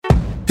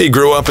He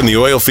grew up in the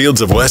oil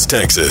fields of West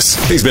Texas.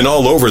 He's been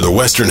all over the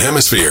Western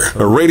Hemisphere,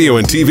 a radio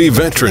and TV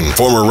veteran,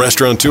 former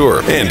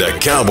restaurateur, and a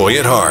cowboy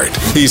at heart.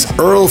 He's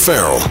Earl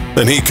Farrell,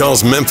 and he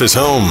calls Memphis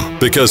home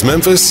because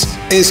Memphis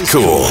is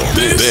cool.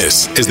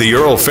 This is the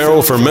Earl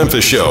Farrell for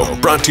Memphis Show,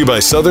 brought to you by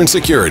Southern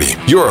Security,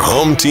 your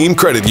home team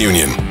credit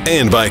union,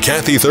 and by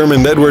Kathy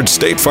Thurman Edwards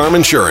State Farm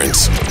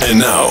Insurance. And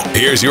now,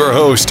 here's your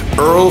host,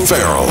 Earl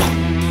Farrell.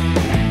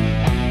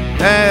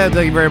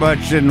 Thank you very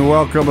much, and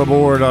welcome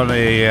aboard on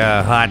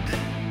a hot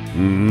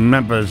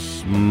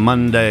Memphis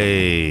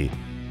Monday.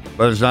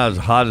 But it's not as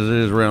hot as it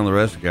is around the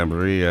rest of the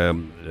country.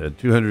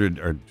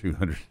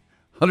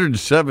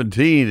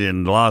 117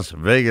 in Las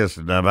Vegas,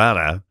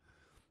 Nevada.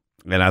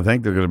 And I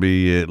think they're going to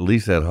be at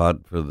least that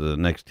hot for the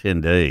next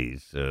 10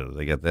 days. So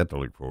they got that to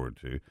look forward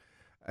to.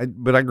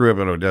 But I grew up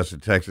in Odessa,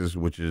 Texas,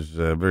 which is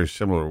very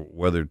similar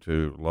weather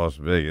to Las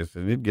Vegas.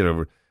 And it'd get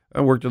over,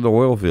 I worked in the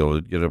oil field.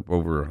 It'd get up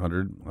over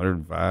 100,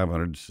 105,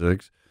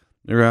 106.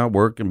 They're out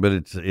working, but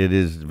it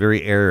is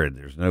very arid.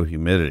 There's no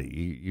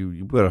humidity.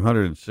 You put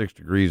 106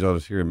 degrees on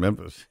us here in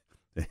Memphis,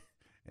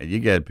 and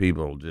you got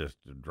people just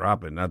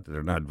dropping. Not that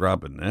they're not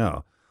dropping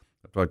now.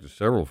 I've talked to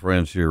several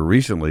friends here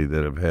recently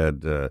that have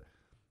had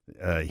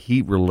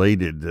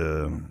heat-related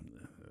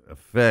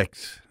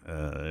effects,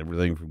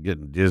 everything from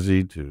getting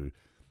dizzy to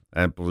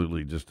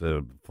absolutely just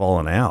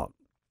falling out.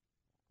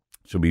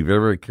 So be very,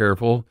 very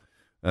careful.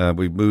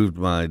 We moved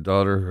my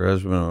daughter, her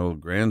husband, and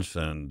old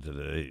grandson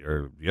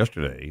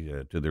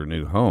yesterday to their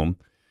new home,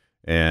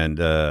 and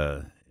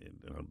a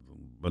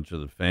bunch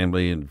of the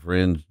family and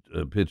friends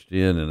pitched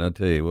in. And I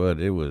tell you what,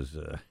 it was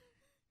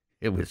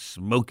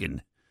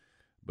smoking,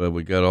 but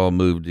we got all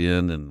moved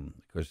in, and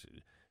of course,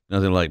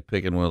 nothing like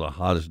picking one of the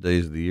hottest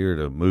days of the year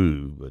to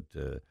move. But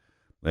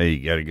hey,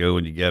 you got to go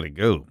when you got to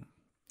go.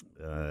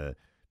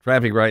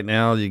 Traffic right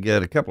now, you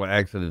got a couple of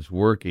accidents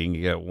working.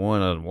 You got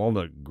one on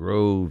Walnut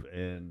Grove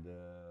and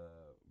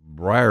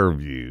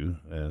Briarview.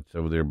 It's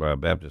over there by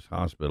Baptist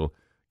Hospital.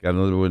 Got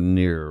another one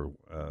near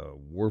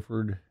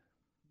Warford.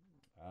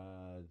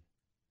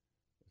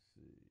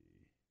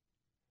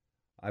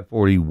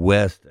 I-40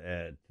 west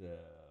at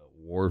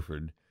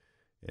Warford.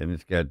 And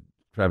it's got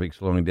traffic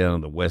slowing down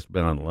on the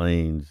westbound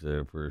lanes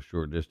for a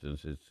short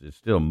distance. It's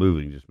still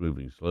moving, just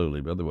moving slowly.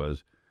 But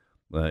otherwise,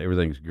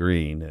 everything's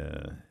green.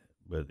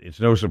 But it's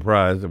no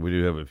surprise that we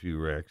do have a few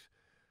wrecks.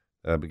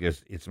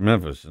 Because it's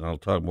Memphis, and I'll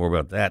talk more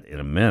about that in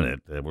a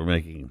minute. We're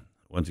making,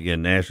 once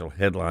again, national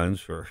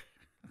headlines for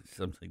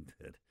something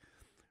that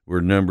we're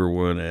number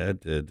one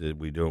at, that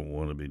we don't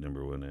want to be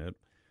number one at.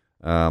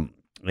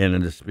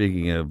 And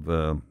speaking of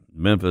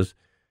Memphis,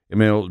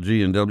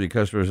 MLG&W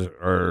customers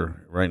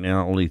are right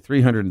now only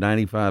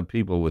 395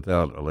 people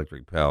without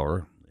electric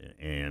power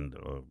and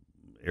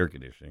air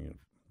conditioning,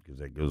 because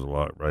that goes a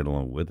lot right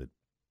along with it.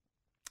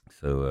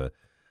 So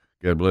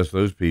God bless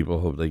those people.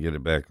 Hope they get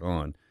it back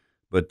on.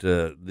 But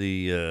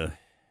the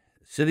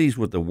cities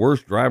with the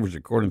worst drivers,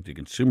 according to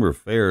Consumer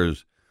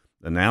Affairs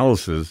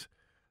analysis,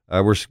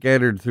 were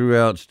scattered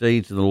throughout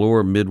states in the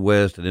lower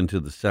Midwest and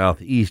into the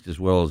Southeast as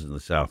well as in the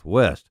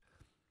Southwest.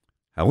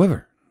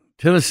 However,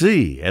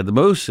 Tennessee had the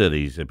most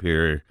cities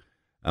appear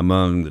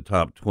among the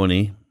top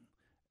 20,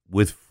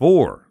 with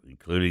 4,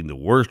 including the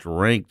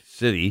worst-ranked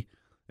city.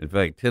 In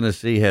fact,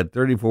 Tennessee had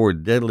 34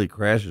 deadly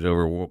crashes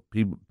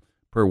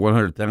per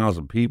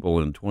 100,000 people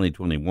in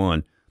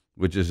 2021,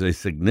 which is a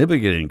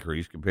significant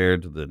increase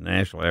compared to the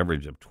national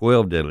average of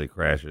 12 deadly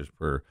crashes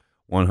per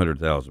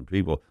 100,000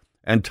 people.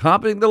 And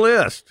topping the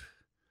list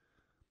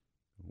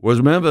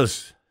was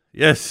Memphis.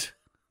 Yes,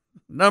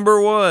 number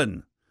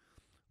 1.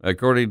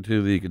 According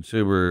to the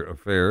Consumer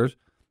Affairs,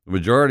 the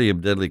majority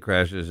of deadly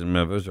crashes in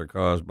Memphis are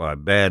caused by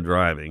bad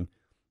driving.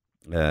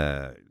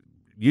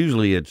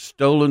 Usually it's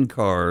stolen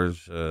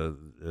cars,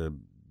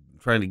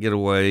 trying to get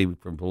away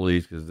from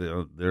police because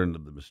they're under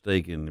the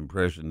mistaken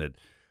impression that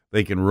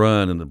they can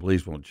run and the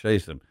police won't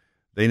chase them.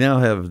 They now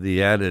have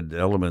the added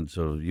elements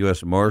of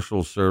U.S.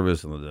 Marshals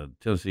Service and the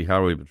Tennessee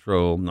Highway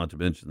Patrol, not to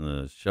mention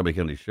the Shelby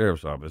County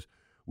Sheriff's Office,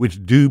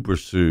 which do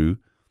pursue.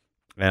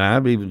 And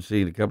I've even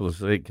seen a couple of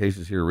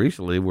cases here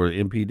recently where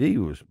MPD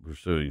was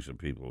pursuing some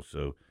people.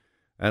 So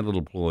that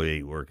little ploy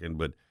ain't working.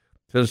 But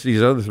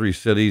Tennessee's other 3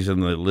 cities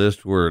on the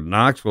list were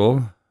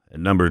Knoxville at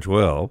number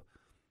 12,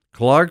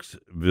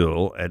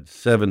 Clarksville at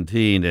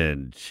 17,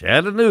 and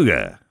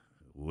Chattanooga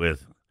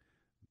with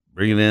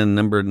bringing in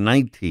number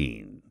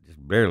 19,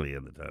 just barely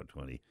in the top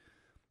 20.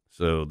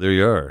 So there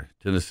you are,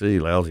 Tennessee,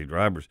 lousy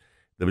drivers.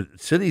 The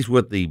cities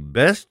with the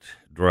best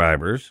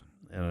drivers,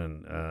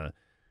 and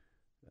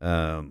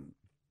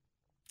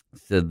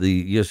said the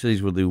U.S.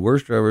 cities with the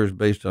worst drivers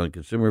based on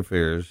Consumer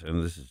Affairs,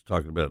 and this is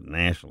talking about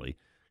nationally.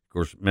 Of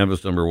course,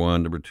 Memphis, number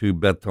 1. Number 2,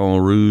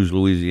 Baton Rouge,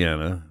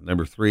 Louisiana.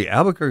 Number 3,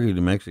 Albuquerque,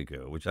 New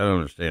Mexico, which I don't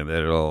understand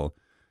that at all.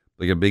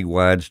 They got big,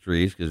 wide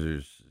streets because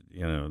there's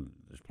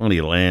plenty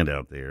of land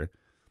out there.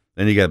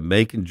 Then you got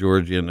Macon,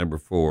 Georgia, at number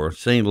 4.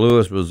 St.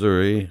 Louis,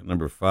 Missouri,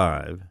 number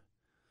 5.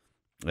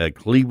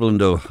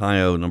 Cleveland,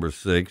 Ohio, number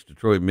 6.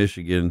 Detroit,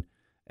 Michigan,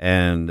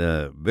 and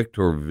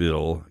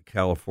Victorville,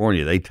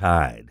 California. They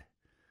tied.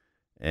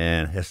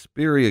 and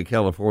Hesperia,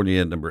 California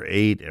at number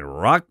 8,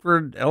 and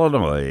Rockford,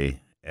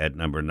 Illinois at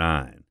number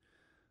 9.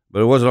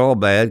 But it wasn't all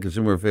bad.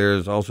 Consumer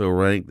Affairs also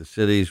ranked the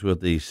cities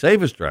with the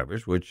safest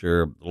drivers, which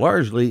are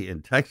largely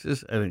in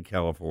Texas and in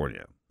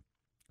California.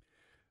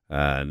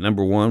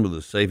 Number 1 with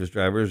the safest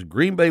drivers,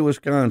 Green Bay,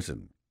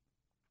 Wisconsin,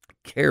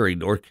 Cary,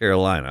 North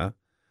Carolina,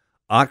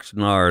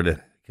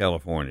 Oxnard,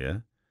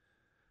 California.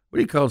 What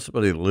do you call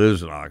somebody that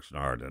lives in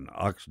Oxnard? An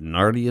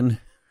Oxnardian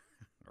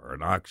or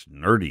an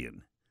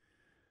Oxnerdian?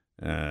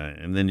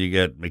 And then you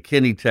got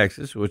McKinney,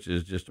 Texas, which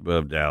is just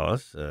above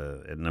Dallas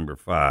at number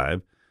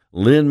 5.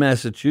 Lynn,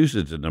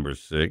 Massachusetts at number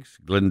 6.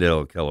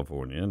 Glendale,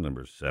 California,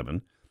 number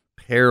 7.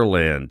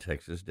 Pearland,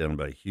 Texas, down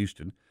by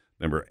Houston,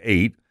 number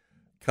 8.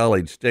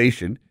 College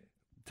Station,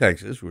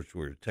 Texas, which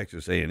where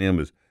Texas A&M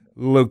is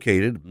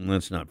located.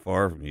 That's not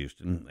far from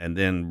Houston. And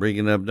then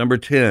bringing up number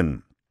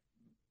 10,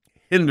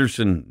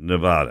 Henderson,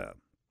 Nevada.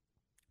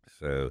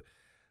 So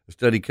the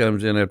study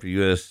comes in after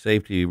U.S.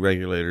 safety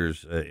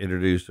regulators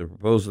introduced a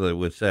proposal that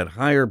would set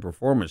higher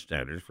performance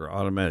standards for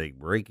automatic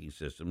braking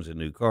systems in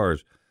new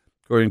cars,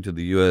 according to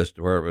the U.S.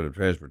 Department of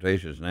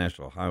Transportation's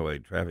National Highway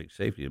Traffic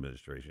Safety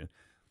Administration.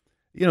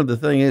 You know, the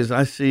thing is,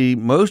 I see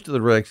most of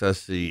the wrecks I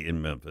see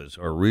in Memphis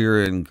are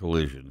rear-end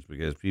collisions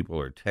because people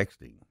are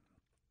texting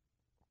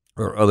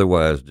or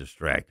otherwise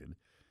distracted.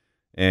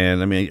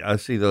 And, I mean, I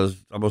see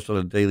those almost on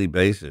a daily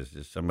basis.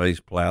 Just somebody's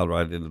plowed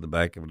right into the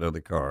back of another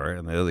car,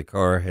 and the other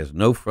car has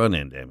no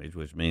front-end damage,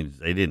 which means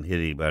they didn't hit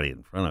anybody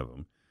in front of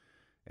them.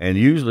 And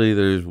usually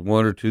there's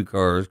one or two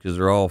cars because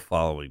they're all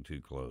following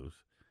too close.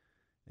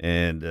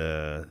 And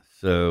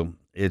so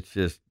it's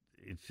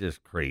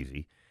just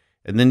crazy.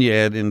 And then you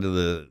add into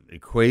the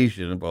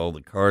equation of all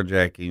the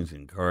carjackings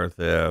and car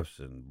thefts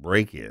and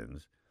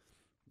break-ins.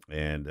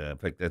 And in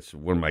fact, that's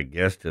one of my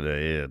guests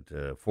today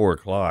at 4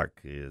 o'clock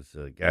is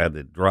a guy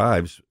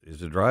that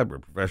is a driver, a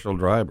professional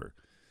driver.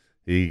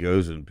 He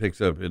goes and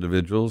picks up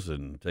individuals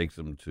and takes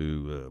them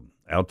to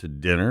out to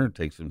dinner,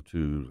 takes them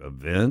to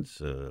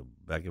events,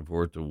 back and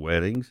forth to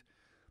weddings.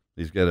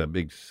 He's got a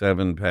big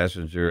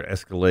 7-passenger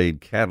Escalade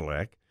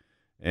Cadillac,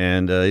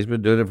 and he's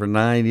been doing it for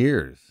 9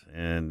 years.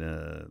 And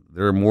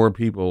there are more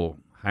people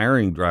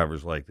hiring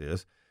drivers like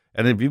this.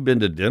 And if you've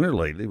been to dinner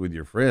lately with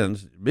your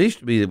friends, it used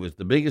to be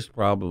the biggest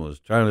problem was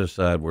trying to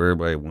decide where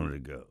everybody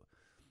wanted to go.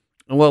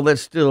 Well,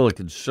 that's still a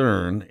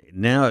concern.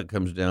 Now it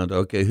comes down to,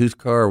 okay, whose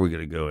car are we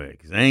going to go in?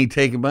 Because I ain't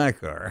taking my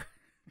car.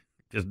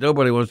 Because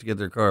nobody wants to get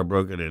their car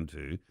broken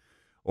into,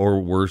 or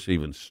worse,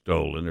 even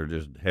stolen, or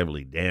just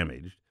heavily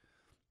damaged.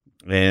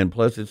 And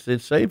plus,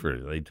 it's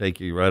safer. They take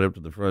you right up to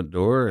the front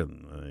door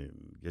and they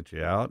get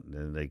you out, and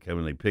then they come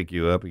and they pick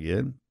you up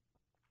again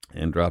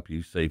and drop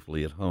you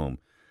safely at home.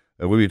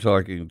 We'll be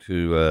talking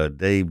to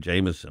Dave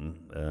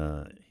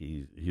Jameson.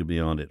 He'll be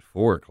on at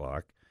 4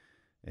 o'clock.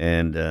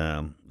 And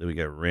then we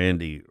got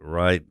Randy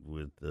Wright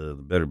with the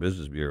Better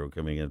Business Bureau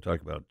coming in to talk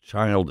about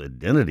child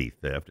identity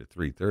theft at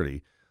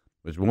 3:30,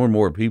 which more and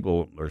more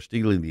people are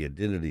stealing the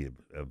identity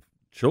of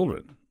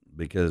children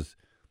because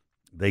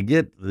they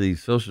get the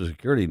Social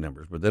Security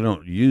numbers, but they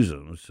don't use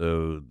them.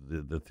 So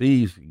the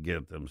thieves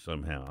get them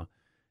somehow.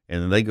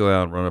 And then they go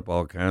out and run up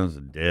all kinds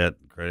of debt,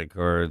 credit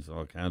cards,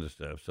 all kinds of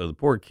stuff. So the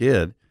poor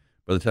kid,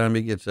 by the time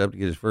he gets up to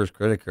get his first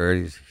credit card,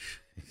 his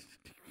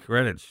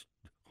credit's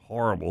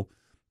horrible.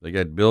 They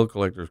got bill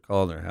collectors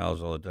calling their house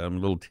all the time.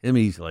 Little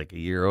Timmy's like a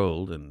year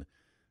old, and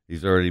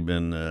he's already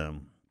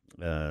been,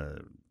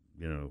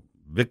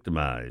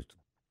 victimized.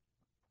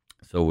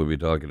 So we'll be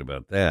talking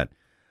about that.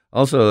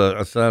 Also,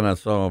 a sign I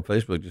saw on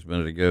Facebook just a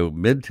minute ago, in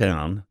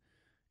Midtown,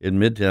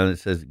 it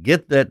says,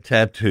 "Get that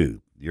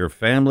tattoo. Your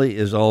family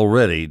is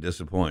already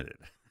disappointed."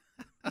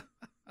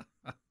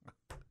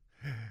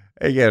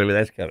 Hey, yeah, I mean,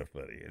 that's kind of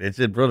funny. It's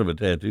in front of a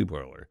tattoo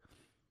parlor.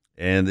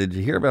 And did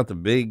you hear about the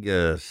big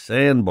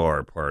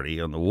sandbar party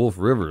on the Wolf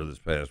River this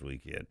past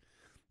weekend?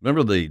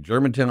 Remember the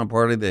Germantown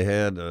party they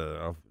had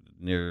off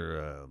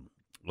near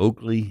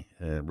Oakley,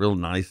 a real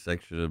nice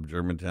section of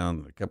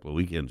Germantown a couple of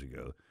weekends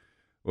ago?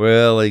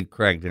 Well, they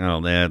cracked down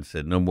on that and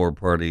said no more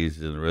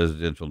parties in the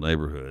residential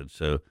neighborhood.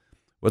 So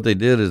what they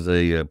did is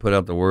they put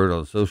out the word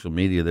on social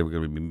media. They were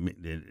going to be,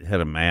 they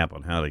had a map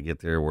on how to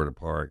get there, where to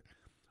park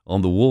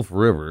on the Wolf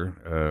River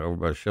over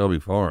by Shelby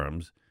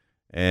Farms.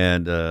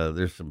 And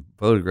there's some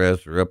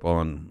photographs that are up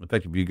on, in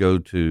fact, if you go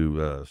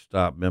to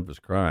Stop Memphis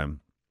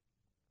Crime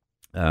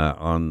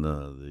on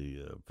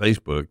the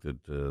Facebook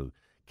that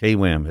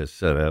KWAM has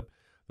set up,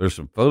 there's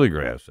some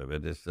photographs of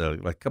it. It's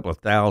like a couple of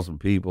thousand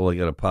people. They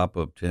got a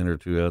pop-up tent or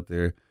two out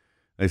there.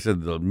 They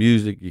said the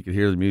music, you could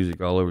hear the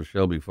music all over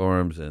Shelby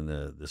Farms, and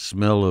the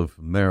smell of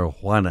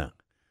marijuana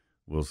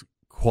was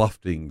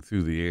wafting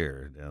through the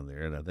air down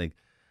there. And I think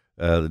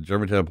the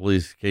Germantown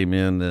police came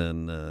in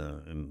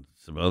and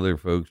some other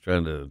folks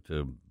trying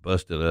to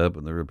bust it up,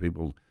 and there were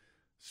people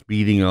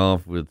speeding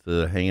off with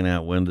hanging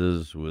out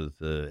windows with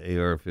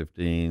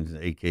AR-15s,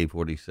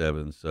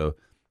 AK-47s. So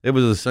it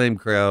was the same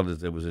crowd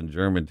as it was in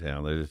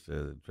Germantown. They just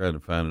tried to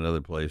find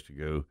another place to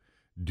go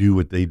do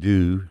what they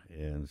do.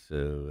 And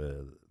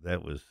so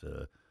that was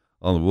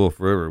on the Wolf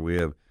River. We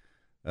have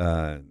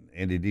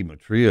Andy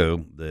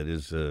DiMatteo, that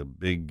is a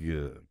big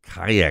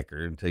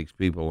kayaker and takes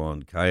people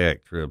on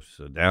kayak trips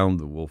down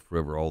the Wolf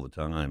River all the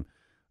time.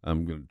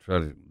 I'm going to try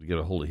to get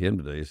a hold of him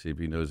today, see if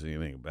he knows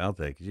anything about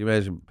that. Could you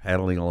imagine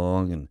paddling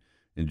along and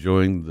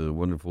enjoying the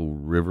wonderful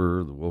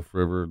river, the Wolf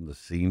River, and the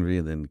scenery,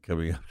 and then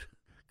coming up to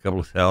a couple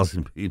of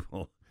thousand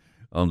people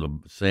on the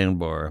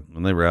sandbar,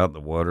 and they were out in the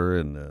water,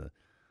 and it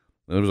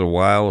was a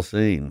wild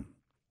scene.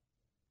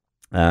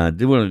 I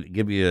do want to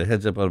give you a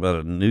heads up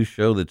about a new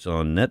show that's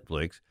on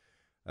Netflix.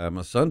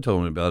 My son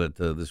told me about it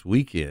this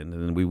weekend,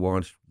 and then we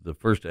watched the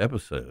first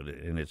episode,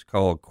 and it's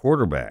called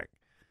Quarterback,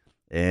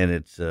 and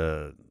it's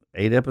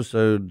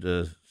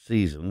 8-episode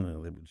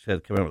season. They just had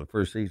to come out with the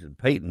first season.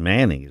 Peyton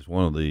Manning is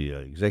one of the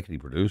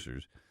executive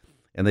producers,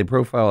 and they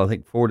profile, I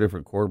think, 4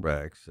 different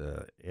quarterbacks,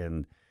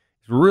 and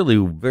it's really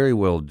very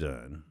well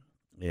done,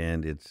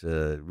 and it's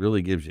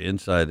really gives you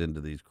insight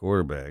into these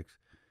quarterbacks,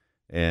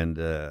 and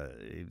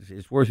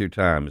it's worth your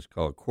time. It's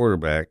called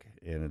Quarterback,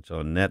 and it's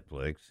on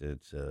Netflix.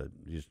 It's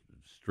just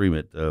stream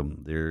it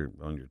there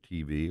on your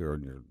TV or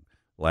on your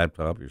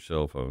laptop, your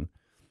cell phone,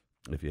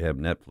 if you have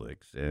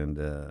Netflix, and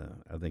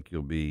I think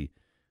you'll be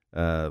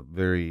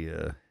very,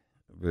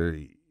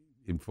 very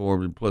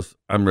informed. And plus,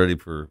 I'm ready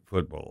for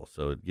football,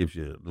 so it gives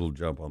you a little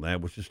jump on that,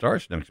 which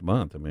starts next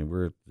month. I mean,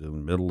 we're in the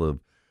middle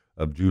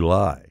of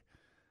July.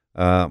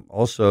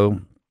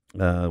 Also,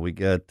 we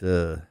got.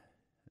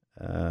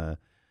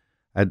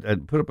 I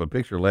put up a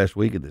picture last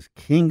week of this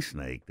king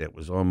snake that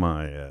was on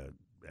my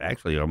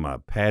actually on my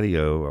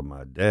patio, on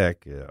my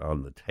deck,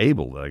 on the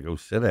table that I go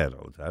sit at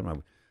all the time.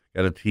 I've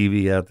got a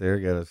TV out there,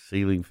 got a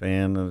ceiling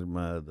fan on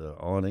the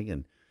awning,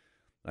 and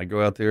I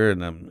go out there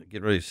and I'm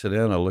getting ready to sit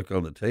down. I look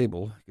on the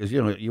table because,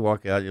 you know, you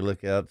walk out, you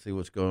look out, see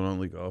what's going on,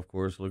 the golf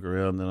course, look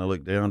around, then I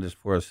look down just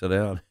before I sit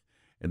down,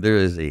 and there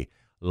is a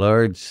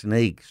large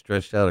snake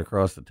stretched out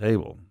across the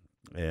table,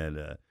 and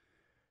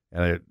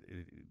it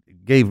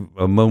gave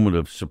a moment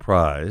of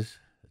surprise,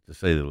 to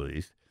say the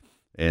least.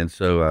 And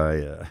so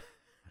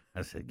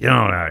I said, "Get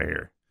on out of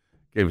here."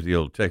 Gave it the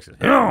old Texas,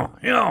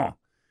 "Hill."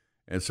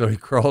 And so he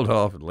crawled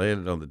off and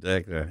landed on the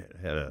deck. And I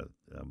had a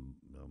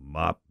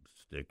mop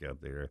stick out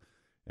there,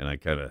 and I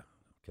kind of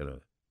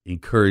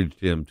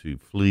encouraged him to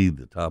flee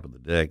the top of the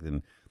deck.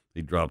 Then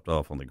he dropped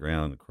off on the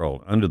ground and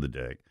crawled under the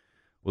deck.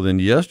 Well, then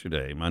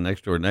yesterday, my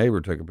next door neighbor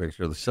took a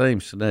picture of the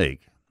same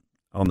snake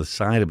on the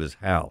side of his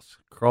house,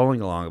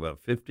 crawling along about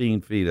 15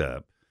 feet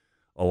up,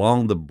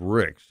 along the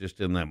bricks, just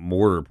in that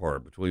mortar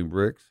part between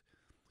bricks,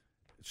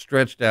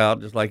 stretched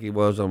out just like he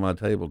was on my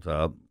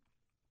tabletop.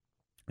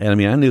 And I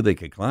mean, I knew they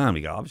could climb.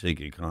 He obviously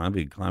could climb.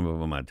 He could climb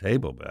up on my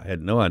table, but I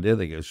had no idea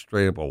they could go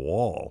straight up a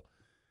wall.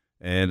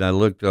 And I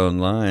looked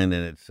online,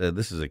 and it said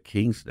this is a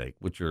king snake,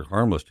 which are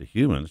harmless to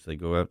humans. They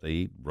go out, they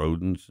eat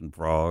rodents and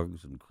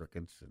frogs and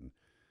crickets and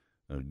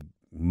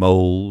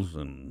moles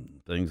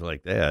and things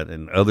like that,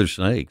 and other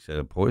snakes,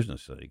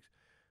 poisonous snakes.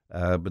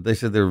 But they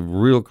said they're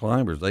real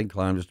climbers. They can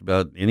climb just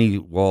about any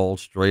wall,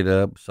 straight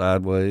up,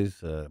 sideways.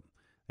 They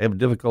have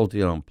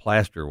difficulty on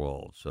plaster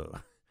walls. So,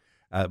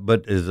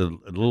 but as a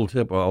little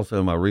tip, also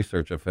in my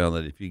research, I found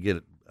that if you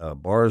get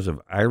bars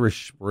of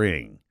Irish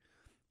Spring,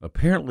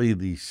 apparently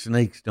the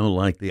snakes don't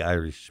like the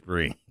Irish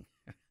Spring.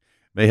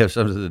 May have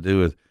something to do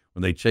with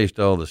when they chased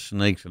all the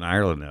snakes in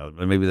Ireland out.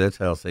 But maybe that's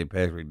how St.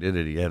 Patrick did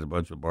it. He had a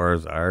bunch of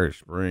bars of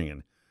Irish Spring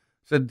and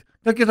said,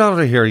 "Now get out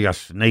of here, you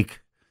snake,"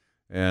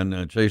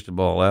 and chased them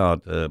all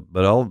out.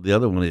 But all the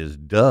other one is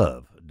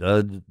Dove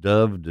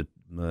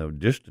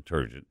dish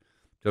detergent.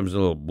 Comes in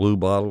a little blue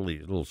bottle, a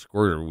little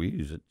squirter. We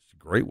use it. It's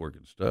great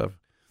working stuff.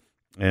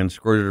 And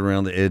squirt it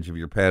around the edge of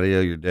your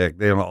patio, your deck.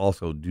 They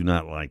also do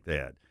not like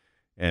that.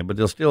 But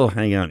they'll still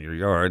hang out in your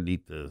yard and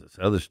eat this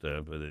other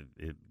stuff, but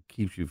it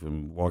keeps you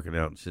from walking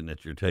out and sitting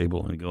at your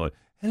table and going,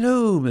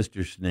 "Hello,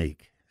 Mr.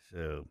 Snake."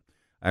 So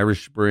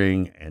Irish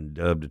Spring and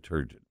Dove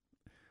detergent.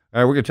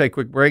 All right, we're going to take a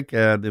quick break,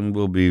 then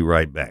we'll be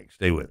right back.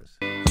 Stay with us.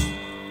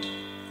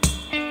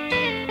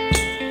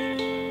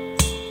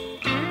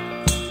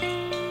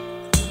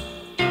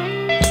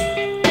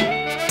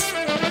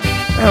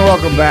 And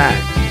welcome back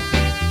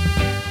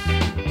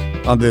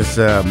on this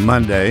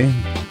Monday.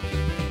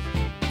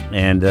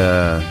 And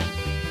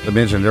I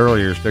mentioned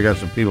earlier, still got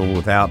some people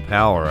without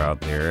power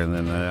out there. And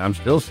then I'm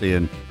still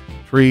seeing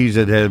trees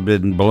that have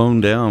been blown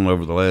down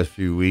over the last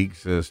few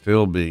weeks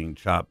still being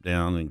chopped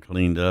down and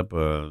cleaned up,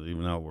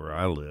 even out where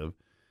I live.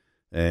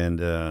 And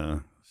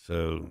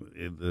so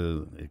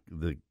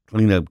the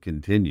cleanup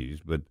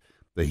continues. But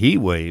the heat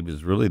wave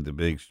is really the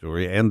big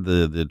story, and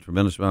the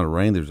tremendous amount of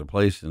rain. There's a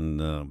place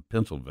in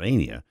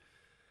Pennsylvania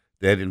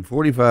that in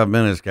 45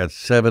 minutes got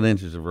 7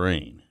 inches of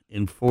rain.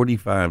 In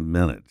 45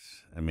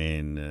 minutes. I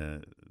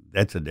mean,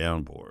 that's a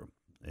downpour.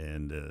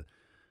 And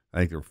I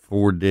think there are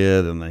 4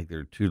 dead, and I think there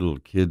are 2 little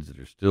kids that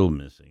are still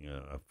missing,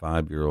 a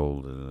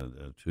 5-year-old and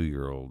a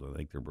 2-year-old. I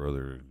think their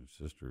brother and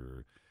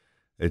sister.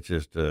 It's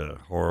just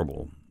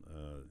horrible.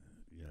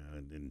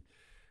 And then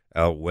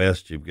out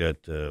west, you've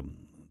got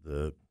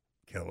the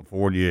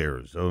California,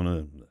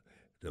 Arizona,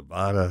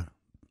 Nevada.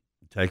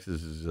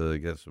 Texas has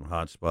got some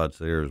hot spots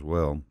there as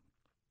well.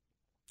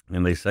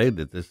 And they say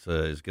that this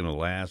is going to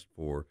last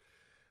for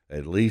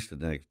at least the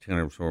next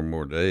 10 or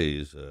more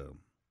days.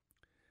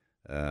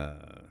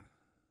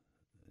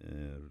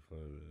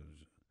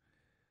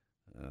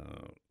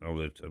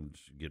 I'm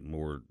just getting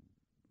more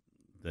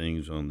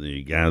things on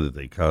the guy that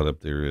they caught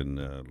up there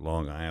in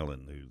Long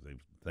Island, who they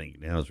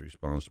think now is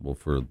responsible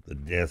for the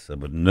deaths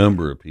of a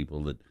number of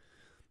people.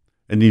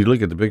 And you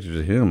look at the pictures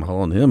of him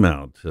hauling him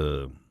out,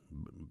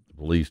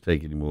 police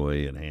taking him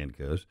away in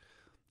handcuffs.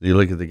 You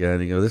look at the guy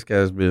and you go, this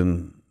guy's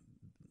been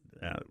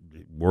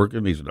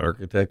working. He's an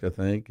architect, I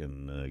think,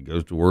 and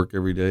goes to work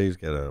every day. He's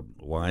got a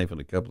wife and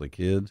a couple of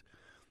kids.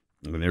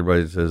 And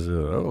everybody says,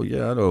 oh,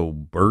 yeah, I know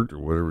Bert or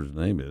whatever his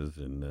name is.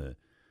 And,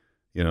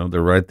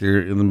 they're right there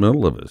in the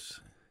middle of us.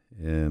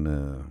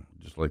 And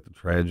just like the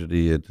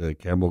tragedy at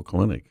Campbell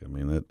Clinic. I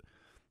mean, that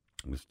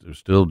was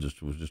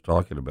just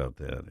talking about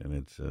that. And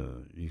it's,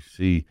 you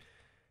see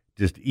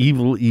just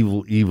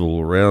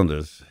evil around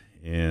us.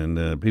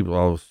 And people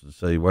always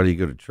say, why do you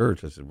go to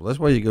church? I said, well, that's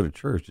why you go to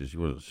church, is you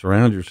want to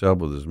surround yourself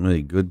with as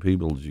many good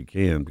people as you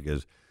can,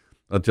 because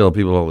I tell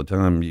people all the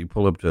time, you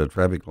pull up to a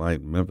traffic light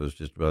in Memphis,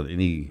 just about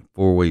any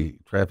four-way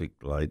traffic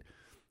light,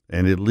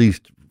 and at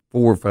least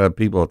 4 or 5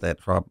 people at that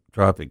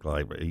traffic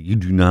light, you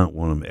do not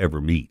want them to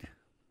ever meet.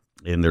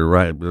 And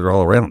they're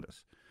all around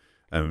us.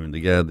 I mean,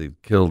 the guy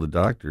that killed the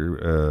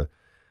doctor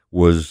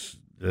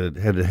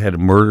had a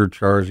murder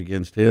charge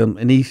against him,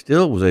 and he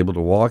still was able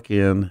to walk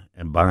in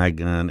and buy a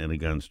gun in a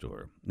gun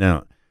store.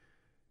 Now,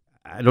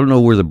 I don't know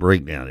where the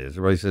breakdown is.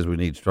 Everybody says we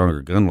need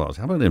stronger gun laws.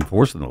 How about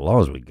enforcing the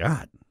laws we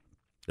got?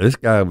 This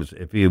guy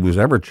if he was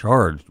ever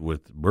charged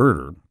with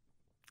murder,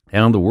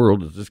 how in the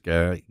world does this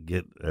guy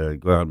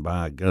go out and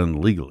buy a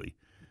gun legally?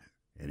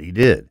 And he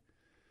did.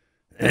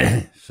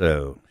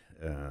 So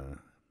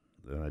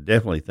I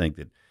definitely think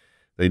that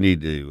they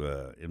need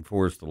to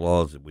enforce the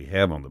laws that we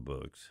have on the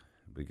books,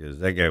 because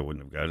that guy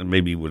wouldn't have gotten it.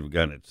 Maybe he would have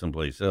gotten it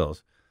someplace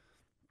else.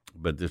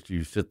 But just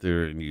you sit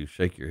there and you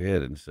shake your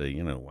head and say,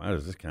 why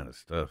does this kind of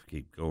stuff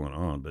keep going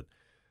on? But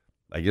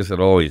I guess it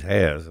always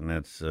has, and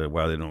that's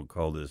why they don't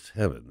call this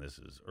heaven. This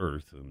is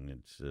earth, and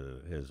it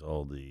has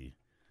all the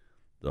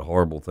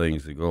horrible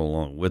things that go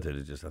along with it.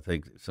 It's just, I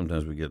think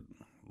sometimes we get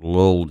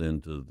lulled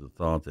into the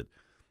thought that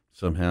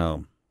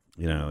somehow,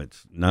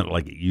 it's not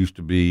like it used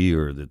to be,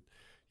 or that,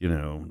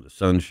 the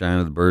sun's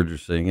shining, the birds are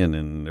singing,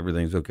 and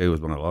everything's okay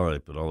with my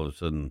life. But all of a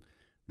sudden,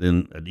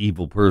 then an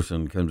evil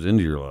person comes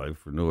into your life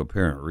for no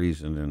apparent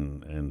reason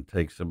and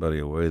takes somebody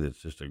away that's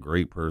just a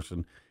great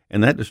person,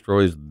 and that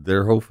destroys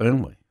their whole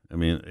family. I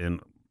mean,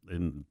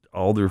 and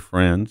all their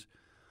friends,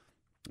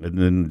 and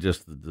then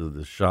just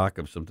the shock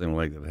of something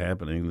like that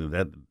happening,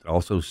 that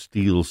also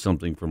steals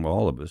something from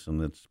all of us,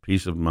 and that's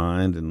peace of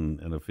mind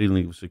and a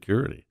feeling of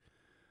security.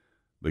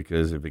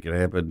 Because if it could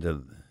happen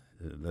to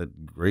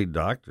that great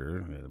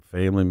doctor, a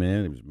family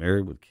man, he was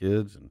married with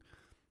kids and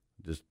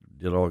just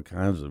did all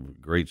kinds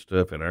of great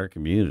stuff in our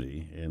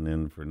community, and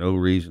then for no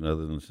reason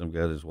other than some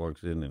guy just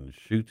walks in and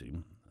shoots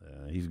him,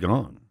 he's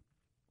gone.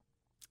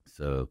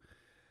 So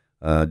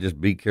just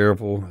be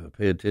careful,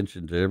 pay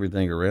attention to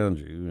everything around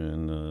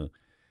you,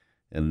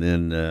 and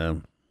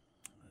then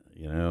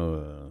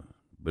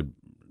but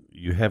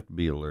you have to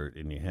be alert,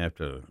 and you have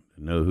to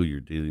know who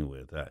you're dealing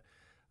with.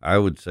 I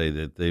would say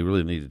that they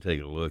really need to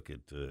take a look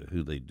at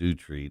who they do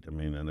treat. I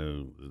mean, I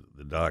know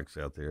the docs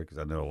out there, because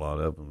I know a lot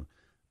of them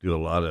do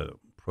a lot of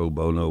pro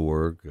bono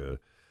work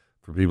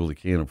for people that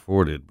can't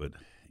afford it, but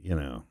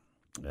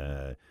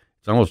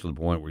it's almost to the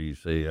point where you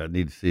say, I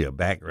need to see a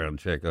background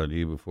check on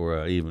you before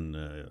I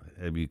even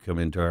have you come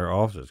into our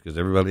office, because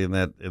everybody in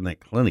that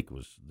clinic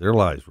their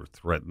lives were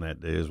threatened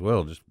that day as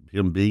well, just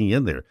him being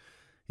in there.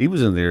 He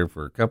was in there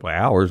for a couple of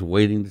hours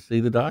waiting to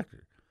see the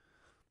doctor.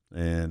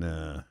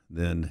 And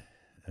then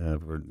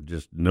for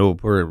just no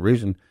apparent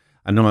reason,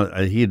 I know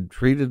he had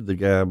treated the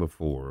guy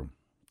before,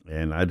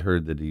 and I'd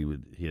heard that he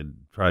had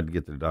tried to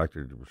get the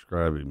doctor to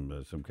prescribe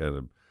him some kind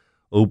of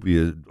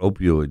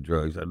opioid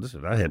drugs.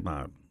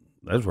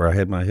 That's where I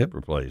had my hip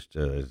replaced,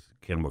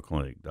 Campbell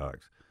Clinic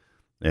docs.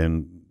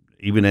 And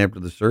even after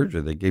the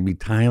surgery, they gave me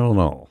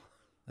Tylenol.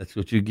 That's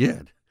what you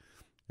get.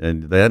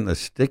 And that and a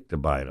stick to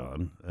bite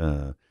on.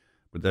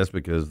 But that's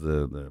because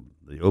the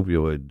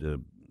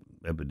opioid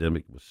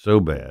epidemic was so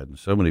bad, and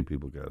so many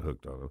people got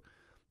hooked on it,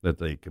 that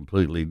they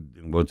completely,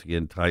 once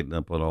again, tightened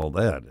up on all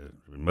that.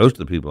 Most of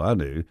the people I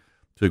knew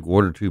took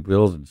 1 or 2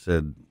 pills and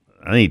said,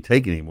 I ain't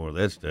taking any more of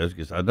that stuff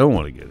because I don't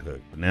want to get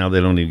hooked. But now they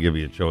don't even give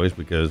you a choice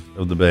because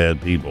of the bad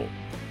people.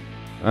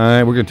 All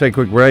right, we're going to take a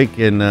quick break,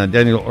 and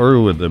Daniel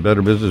Irwin, the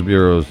Better Business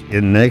Bureau, is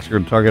in next. We're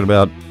talking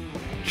about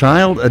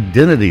child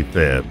identity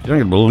theft. You're not going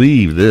to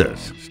believe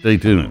this. Stay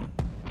tuned.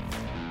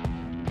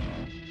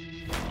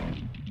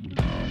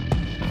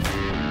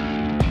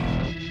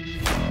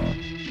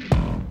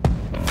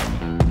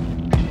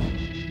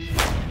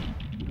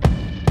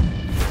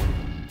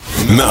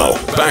 Now,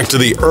 back to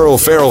the Earl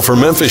Farrell for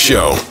Memphis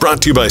show,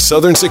 brought to you by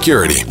Southern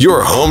Security,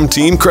 your home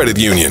team credit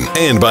union,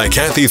 and by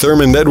Kathy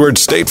Thurman Edwards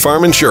State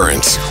Farm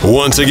Insurance.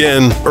 Once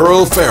again,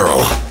 Earl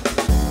Farrell.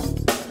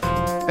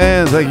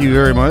 And thank you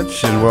very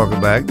much, and welcome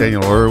back.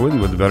 Daniel Irwin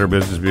with the Better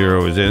Business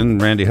Bureau is in.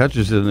 Randy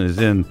Hutchison is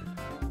in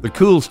the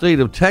cool state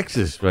of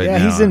Texas right now.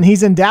 Yeah,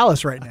 he's in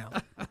Dallas right now.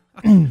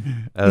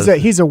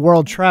 He's a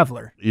world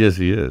traveler. Yes,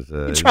 he is.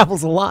 He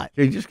travels a lot.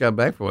 He just got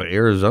back from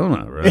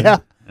Arizona, right? Yeah.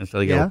 And so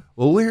they go,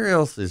 well, where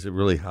else is it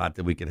really hot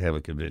that we could have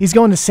a convention? He's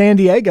going to San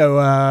Diego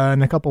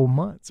in a couple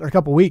months, or a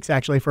couple weeks,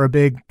 actually, for a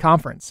big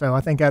conference. So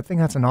I think that's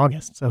in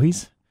August. So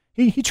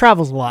he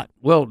travels a lot.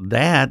 Well,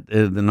 that,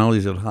 and all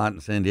these are hot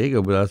in San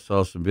Diego, but I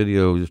saw some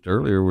video just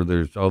earlier where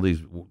there's all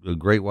these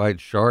great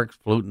white sharks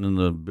floating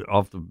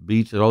off the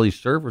beach, and all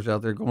these surfers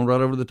out there going right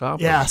over the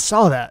top. Yeah, I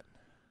saw that.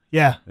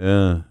 Yeah.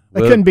 Yeah.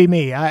 That couldn't be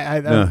me. I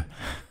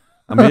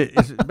mean,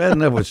 it's bad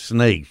enough with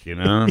snakes, you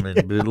know. But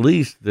at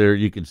least there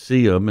you can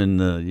see them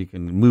and you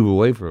can move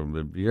away from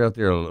them. But you're out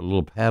there on a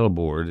little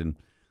paddleboard, and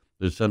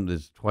there's something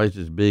that's twice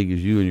as big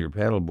as you and your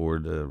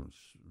paddleboard.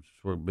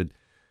 But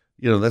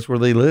that's where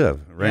they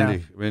live.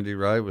 Randy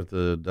Wright with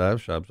the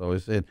dive shops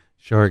always saying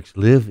sharks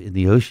live in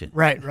the ocean.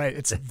 Right.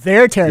 It's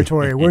their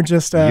territory. We're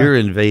just you're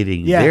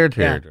invading their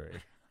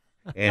territory,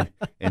 and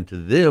to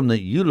them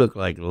that you look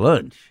like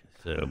lunch.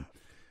 So.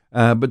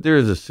 But there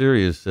is a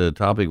serious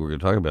topic we're going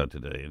to talk about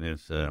today, and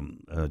it's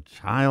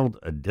child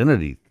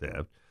identity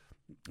theft.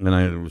 And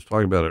I was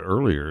talking about it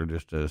earlier,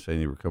 just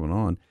saying you were coming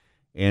on.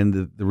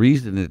 And the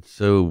reason it's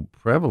so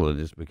prevalent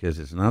is because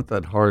it's not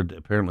that hard,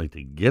 apparently,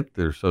 to get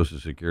their Social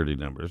Security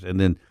numbers, and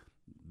then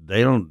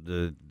they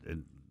don't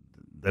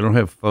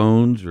have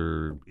phones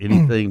or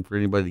anything for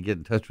anybody to get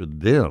in touch with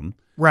them.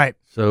 Right.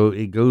 So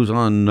it goes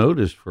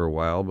unnoticed for a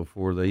while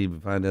before they even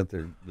find out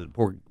the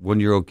poor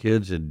 1-year-old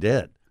kid's in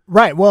debt.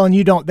 Right. Well, and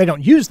they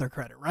don't use their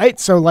credit, right?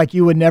 So like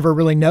you would never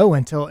really know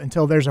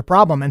until there's a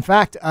problem. In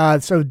fact,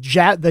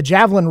 the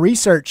Javelin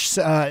Research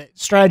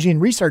Strategy and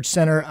Research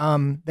Center,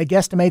 they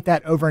guesstimate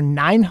that over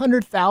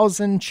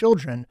 900,000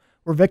 children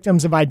were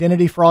victims of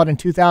identity fraud in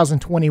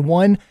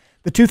 2021.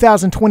 The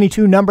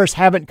 2022 numbers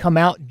haven't come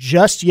out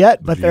just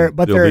yet, but they'll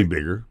be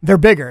bigger. They're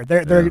bigger.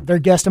 They're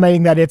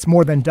guesstimating that it's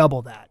more than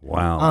double that.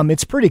 Wow.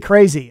 It's pretty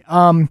crazy.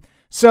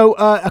 So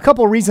a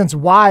couple of reasons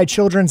why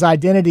children's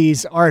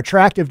identities are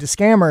attractive to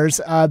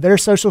scammers. Their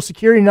Social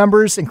Security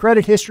numbers and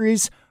credit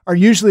histories are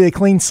usually a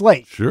clean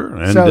slate. Sure,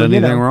 and done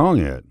anything wrong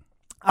yet.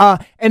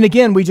 And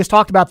again, we just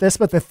talked about this,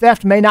 but the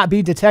theft may not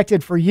be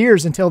detected for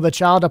years until the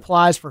child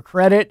applies for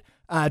credit,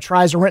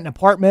 tries to rent an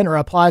apartment, or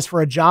applies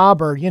for a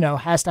job, or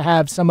has to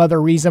have some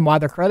other reason why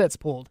their credit's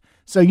pulled.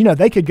 So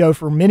they could go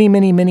for many,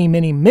 many, many,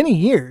 many, many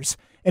years,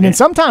 and then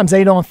sometimes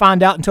they don't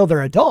find out until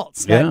they're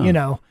adults.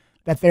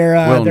 That their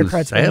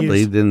credit's been sadly,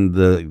 used. then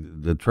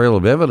the trail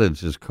of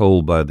evidence is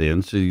cold by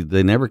then, so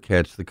they never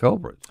catch the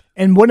culprits.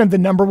 And one of the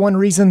number one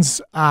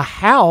reasons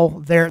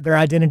how their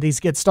identities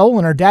get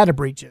stolen are data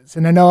breaches.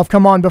 And I know I've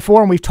come on before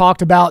and we've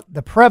talked about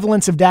the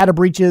prevalence of data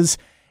breaches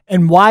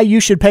and why you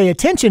should pay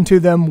attention to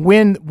them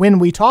when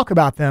we talk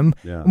about them.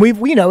 Yeah.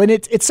 And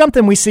it's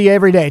something we see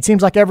every day. It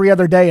seems like every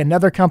other day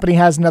another company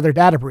has another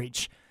data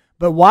breach.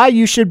 But why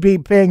you should be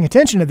paying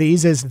attention to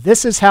these is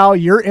this is how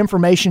your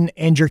information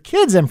and your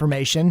kids'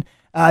 information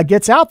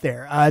gets out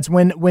there. It's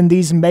when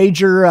these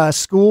major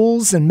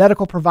schools and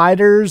medical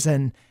providers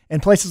and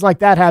places like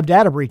that have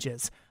data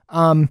breaches.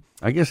 I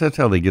guess that's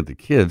how they get the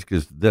kids,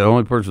 because the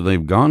only person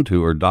they've gone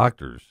to are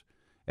doctors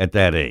at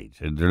that age,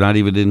 and they're not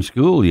even in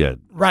school yet.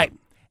 Right.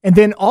 And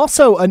then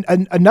also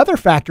another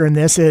factor in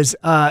this is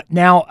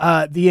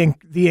now the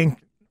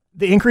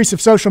increase of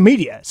social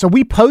media. So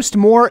we post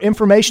more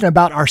information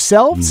about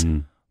ourselves,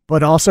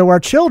 but also our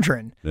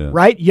children,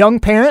 right? Young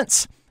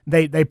parents,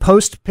 they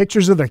post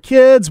pictures of their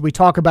kids. We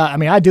talk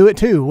about, I do it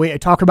too. We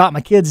talk about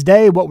my kid's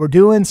day, what we're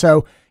doing.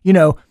 So,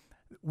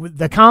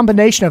 the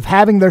combination of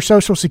having their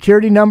Social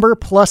Security number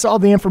plus all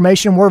the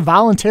information we're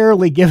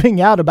voluntarily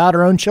giving out about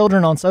our own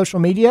children on social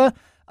media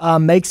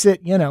makes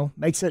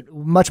it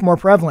much more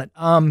prevalent.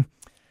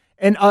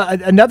 And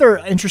another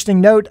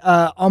interesting note,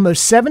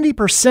 almost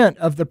 70%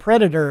 of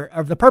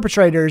the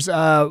perpetrators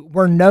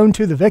were known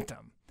to the victim.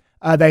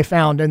 They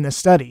found in this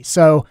study.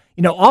 So,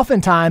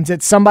 oftentimes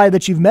it's somebody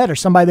that you've met or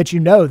somebody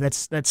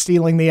that that's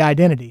stealing the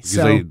identity. Because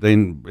so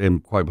they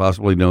quite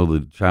possibly know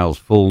the child's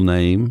full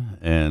name,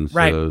 and so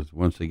right.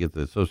 Once they get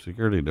the Social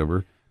Security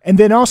number. And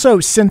then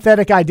also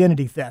synthetic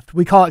identity theft.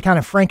 We call it kind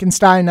of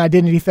Frankenstein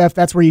identity theft.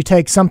 That's where you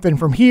take something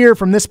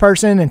from this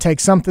person and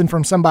take something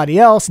from somebody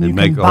else, and you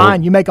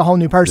combine, you make a whole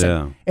new person.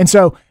 Yeah. And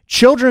so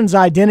children's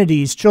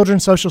identities,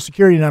 children's Social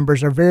Security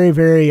numbers are very,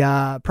 very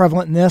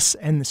prevalent in this.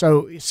 And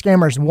so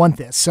scammers want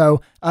this.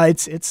 So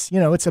it's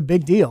a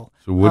big deal.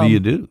 So what do you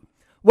do?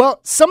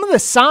 Well, some of the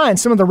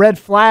signs, some of the red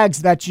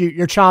flags that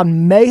your child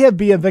may have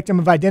been a victim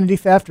of identity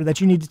theft or that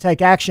you need to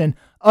take action: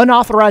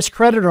 unauthorized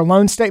credit or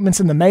loan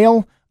statements in the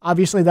mail.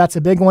 Obviously, that's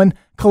a big one.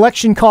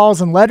 Collection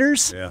calls and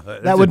letters. Yeah,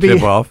 that would be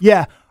tip-off.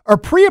 Yeah, or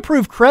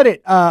pre-approved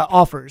credit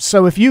offers.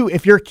 So if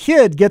your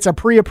kid gets a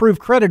pre-approved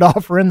credit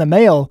offer in the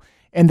mail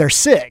and they're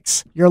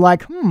 6, you're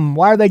like,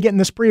 why are they getting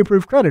this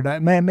pre-approved credit? I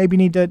maybe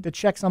need to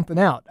check something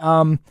out.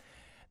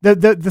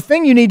 The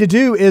thing you need to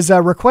do is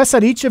request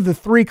that each of the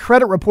 3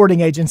 credit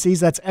reporting agencies,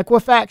 that's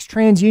Equifax,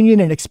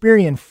 TransUnion, and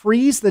Experian,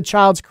 freeze the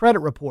child's credit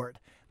report.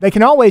 They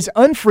can always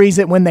unfreeze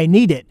it when they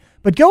need it,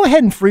 but go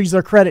ahead and freeze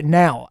their credit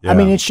now. Yeah. I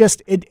mean, it's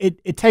just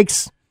it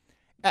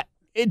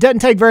doesn't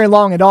take very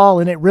long at all,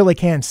 and it really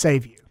can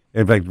save you.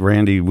 In fact,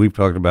 Randy, we've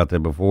talked about that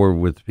before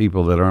with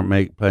people that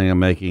aren't planning on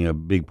making a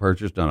big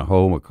purchase on a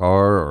home, a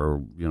car,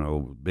 or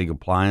big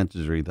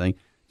appliances or anything.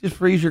 Just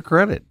freeze your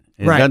credit.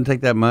 It doesn't take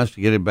that much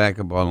to get it back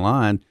up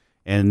online,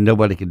 and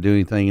nobody can do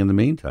anything in the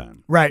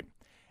meantime. Right.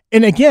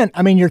 And again,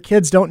 I mean, your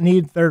kids don't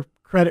need their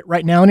credit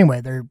right now anyway.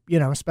 They're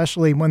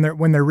especially when they're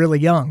really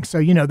young.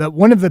 So that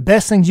one of the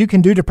best things you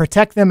can do to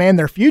protect them and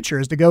their future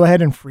is to go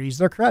ahead and freeze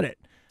their credit.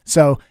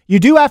 So you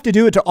do have to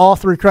do it to all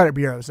 3 credit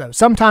bureaus, though.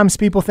 Sometimes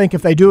people think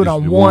if they do it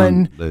on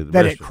one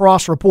that it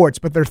cross-reports,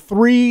 but there are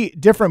 3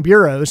 different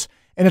bureaus,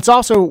 and it's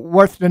also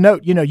worth to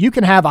note, you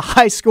can have a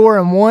high score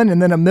in one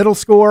and then a middle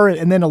score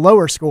and then a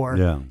lower score.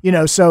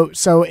 Yeah.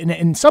 So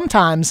and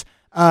sometimes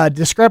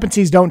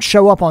discrepancies don't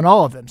show up on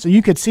all of them. So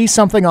you could see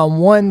something on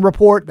one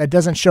report that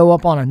doesn't show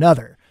up on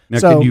another. Now,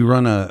 can you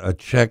run a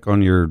check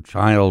on your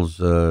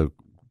child's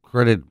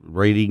credit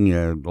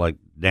rating, like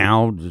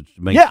now, to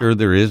make sure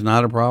there is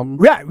not a problem?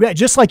 Yeah,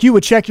 just like you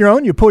would check your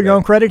own, you pull your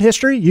own credit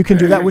history, you can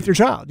do that with your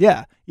child.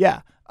 Yeah.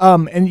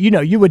 And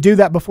you would do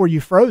that before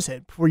you froze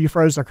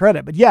their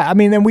credit. But yeah, I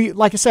mean, then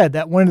like I said,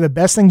 that one of the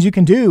best things you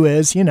can do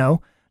is,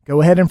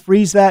 go ahead and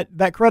freeze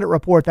that credit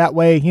report. That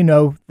way,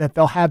 that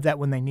they'll have that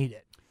when they need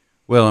it.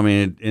 Well, I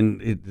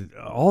mean,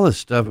 all this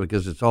stuff,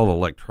 because it's all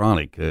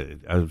electronic.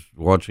 I was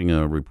watching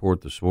a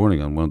report this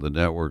morning on one of the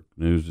network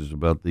news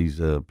about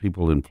these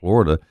people in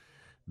Florida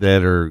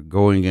that are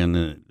going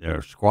in,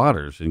 are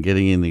squatters and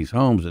getting in these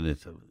homes, and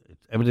it's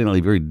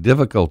evidently very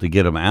difficult to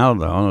get them out of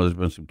the home. There's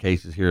been some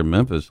cases here in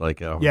Memphis, like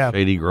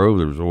Shady Grove.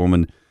 There was a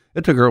woman,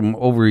 it took her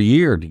over a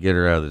year to get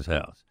her out of this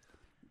house.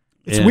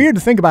 It's weird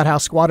to think about how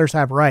squatters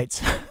have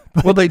rights.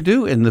 Well, they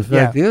do, and the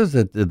fact is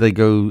that they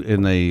go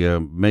and they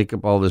make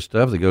up all this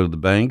stuff. They go to the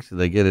banks, and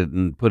they get it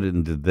and put it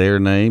into their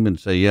name and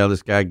say,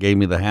 this guy gave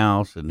me the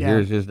house, and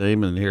here's his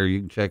name, and here you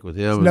can check with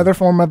him. It's another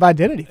form of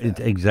identity theft. It's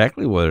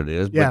exactly what it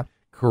is. But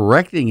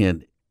correcting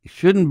it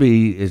shouldn't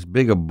be as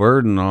big a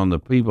burden on the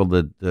people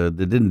that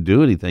didn't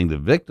do anything, the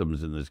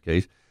victims in this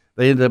case.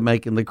 They end up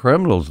making the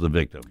criminals the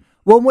victim.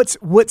 Well,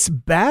 what's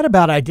bad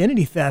about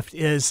identity theft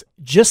is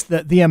just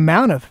the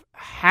amount of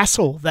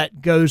hassle that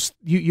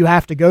you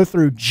have to go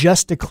through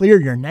just to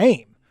clear your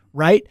name,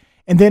 right?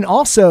 And then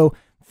also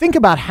think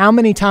about how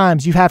many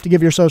times you have to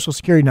give your social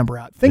security number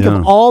out. Think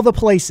of all the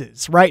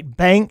places, right?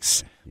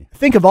 Banks.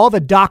 Think of all the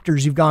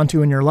doctors you've gone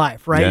to in your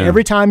life, right? Yeah.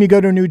 Every time you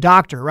go to a new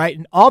doctor, right?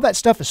 And all that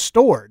stuff is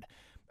stored.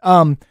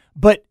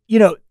 But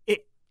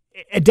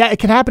it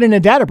can happen in a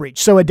data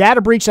breach. So a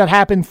data breach that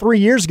happened 3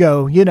 years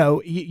ago,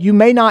 you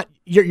may not,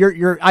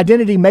 your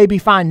identity may be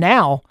fine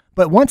now,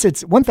 but once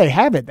they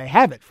have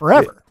it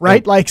forever,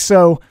 right? Like,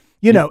 so,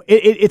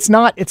 it's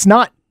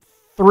not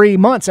 3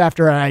 months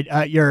after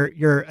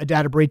your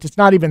data breach. It's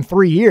not even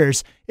 3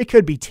 years. It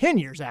could be 10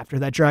 years after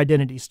that your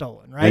identity's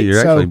stolen, right? Yeah, you're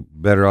actually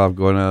better off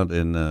going out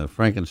and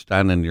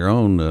Frankensteining your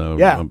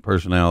own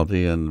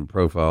personality and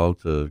profile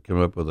to come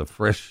up with a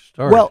fresh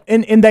start. Well,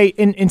 and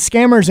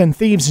scammers and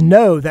thieves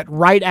know that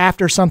right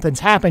after something's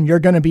happened, you're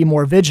going to be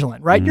more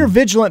vigilant, right? Mm-hmm. You're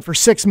vigilant for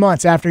 6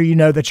 months after you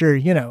know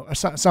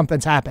that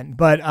something's happened,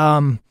 but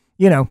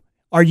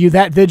are you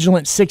that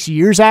vigilant 6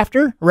 years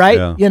after,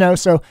 right? Yeah.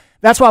 So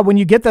that's why when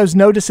you get those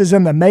notices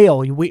in the mail,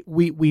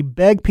 we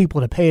beg people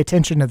to pay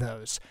attention to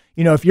those.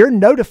 If you're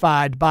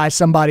notified by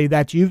somebody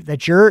that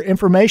your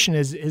information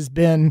has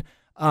been,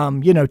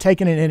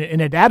 taken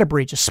in a data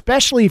breach,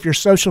 especially if your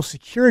social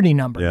security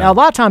number. Yeah. Now, a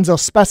lot of times they'll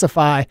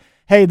specify,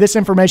 hey, this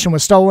information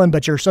was stolen,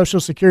 but your social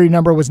security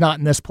number was not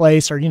in this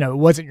place, or, it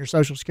wasn't your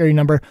social security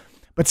number.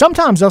 But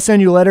sometimes they'll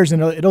send you letters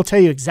and it'll tell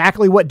you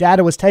exactly what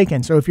data was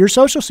taken. So if your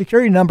social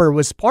security number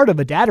was part of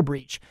a data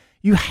breach,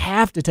 you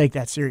have to take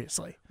that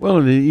seriously. Well,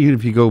 even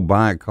if you go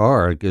buy a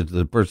car, because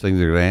the first thing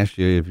they're going to ask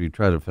you if you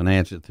try to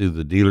finance it through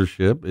the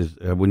dealership is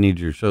we need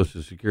your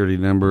social security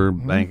number,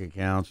 bank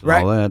accounts, and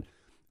all that.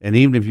 And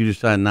even if you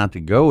decide not to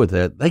go with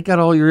that, they got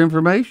all your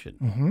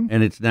information,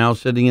 and it's now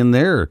sitting in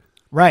their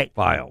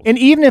files. And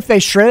even if they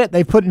shred it,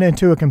 they put it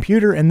into a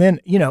computer, and then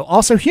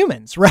also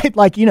humans, right?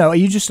 Like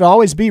you just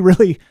always be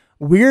really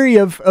weary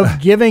of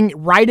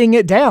writing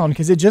it down,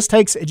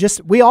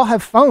 because we all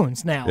have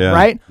phones now,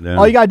 right? Yeah.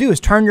 All you got to do is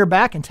turn your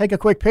back and take a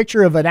quick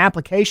picture of an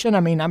application. I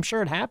mean, I'm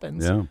sure it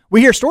happens. Yeah.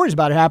 We hear stories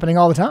about it happening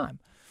all the time.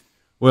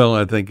 Well,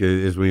 I think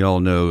as we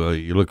all know,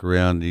 you look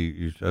around,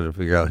 you try to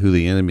figure out who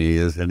the enemy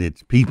is, and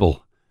it's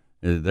people.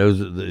 They're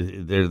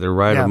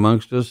right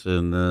amongst us,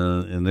 and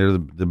they're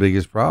the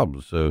biggest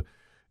problem. So,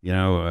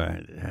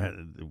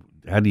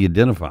 how do you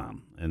identify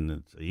them?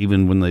 And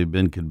even when they've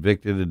been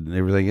convicted and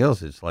everything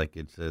else, it's like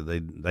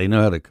they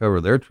know how to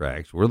cover their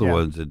tracks. We're the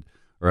ones that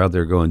are out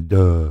there going,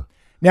 duh.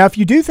 Now, if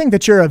you do think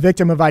that you're a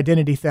victim of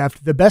identity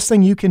theft, the best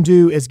thing you can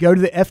do is go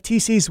to the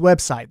FTC's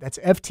website. That's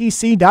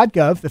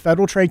ftc.gov, the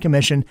Federal Trade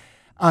Commission.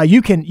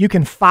 You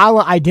can file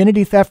an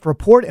identity theft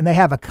report, and they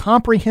have a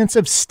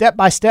comprehensive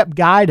step-by-step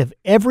guide of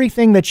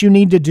everything that you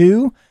need to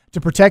do to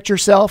protect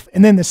yourself,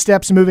 and then the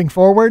steps moving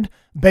forward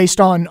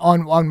based on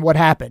what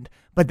happened.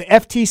 But the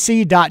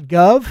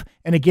FTC.gov,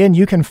 and again,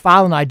 you can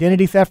file an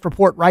identity theft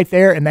report right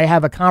there, and they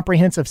have a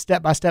comprehensive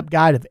step-by-step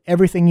guide of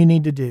everything you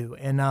need to do,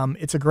 and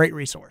it's a great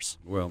resource.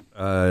 Well,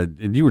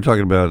 and you were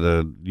talking about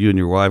you and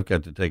your wife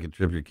got to take a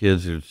trip. Your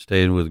kids are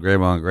staying with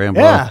Grandma and Grandpa.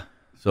 Yeah.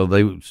 So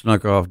they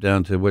snuck off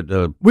down to what?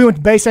 We went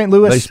to Bay St.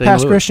 Louis,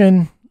 Pass Louis.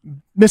 Christian,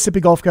 Mississippi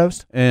Gulf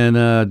Coast,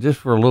 and just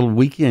for a little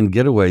weekend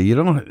getaway. You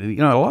don't,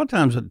 a lot of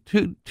times a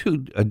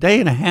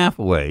day and a half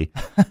away,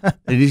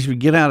 and you should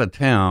get out of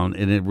town,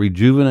 and it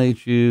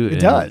rejuvenates you. It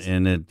does,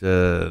 and it's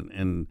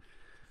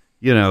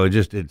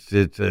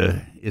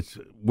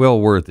well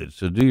worth it.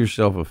 So do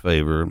yourself a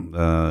favor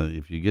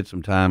if you get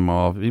some time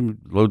off. Even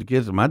load the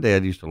kids. My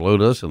dad used to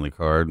load us in the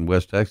car in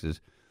West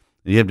Texas.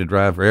 And you have to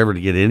drive forever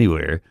to get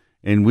anywhere.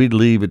 And we'd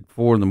leave at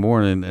 4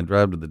 a.m. and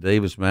drive to the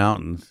Davis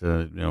Mountains,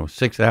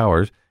 6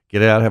 hours,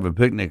 get out, have a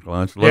picnic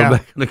lunch, load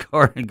back in the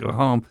car, and go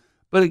home.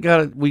 But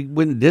we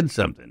went and did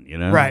something,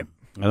 Right.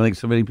 I think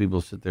so many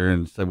people sit there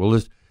and say,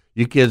 well,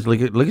 you kids,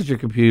 look at your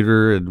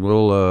computer, and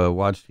we'll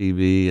watch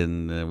TV,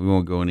 and we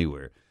won't go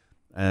anywhere.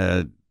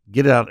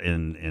 Get out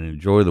and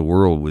enjoy the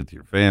world with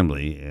your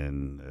family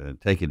and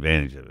take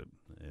advantage of it.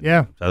 And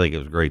yeah. So I think it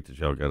was great that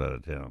y'all got out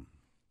of town.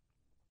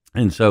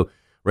 And so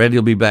Randy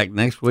will be back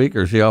next week,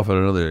 or is he off on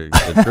another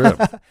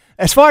trip?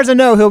 As far as I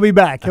know, he'll be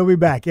back. He'll be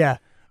back, yeah.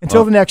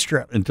 Until the next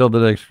trip. Until the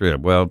next trip.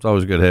 Well, it's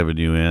always good having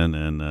you in.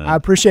 And I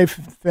appreciate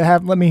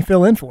let me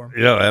fill in for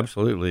him. Yeah,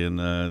 absolutely.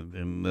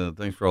 And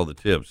thanks for all the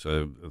tips.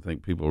 I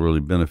think people really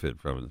benefit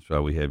from it. That's why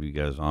we have you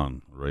guys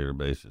on a regular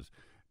basis.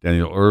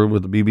 Daniel Irwin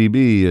with the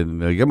BBB,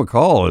 and give them a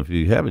call if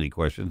you have any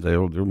questions.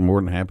 They're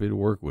more than happy to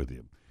work with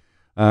you.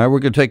 We're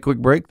going to take a quick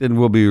break, then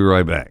we'll be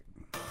right back.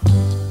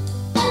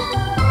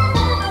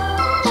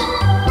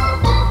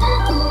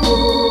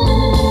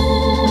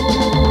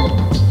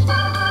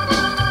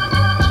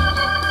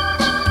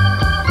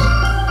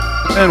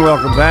 And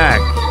welcome back.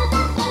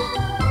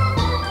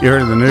 You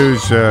heard in the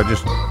news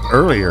just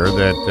earlier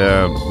that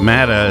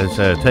MATA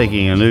is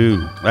taking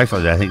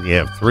actually I think they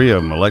have 3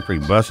 of them,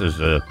 electric buses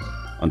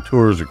on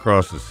tours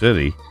across the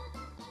city.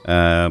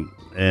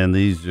 And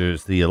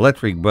the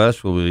electric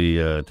bus will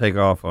be take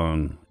off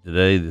on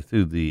today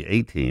through the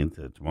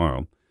 18th,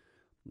 tomorrow.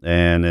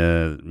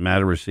 And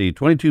MATA received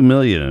 $22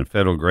 million in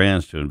federal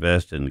grants to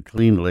invest in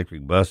clean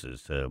electric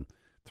buses.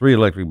 3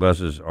 electric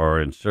buses are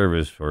in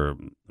service for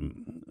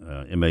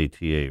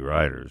MATA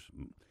riders.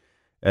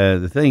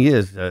 The thing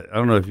is, I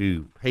don't know if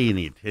you pay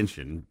any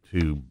attention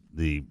to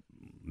the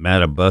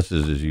MATA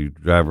buses as you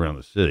drive around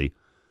the city.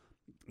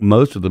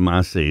 Most of them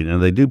I see,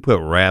 and they do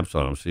put wraps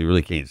on them, so you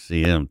really can't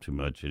see them too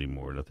much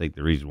anymore. And I think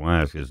the reason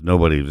why is because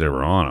nobody was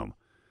ever on them.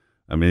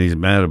 I mean, these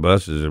MATA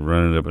buses are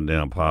running up and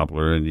down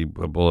Poplar, and you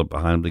pull up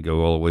behind them to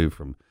go all the way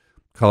from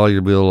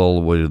Collierville all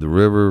the way to the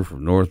river,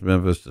 from North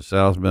Memphis to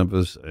South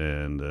Memphis,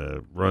 and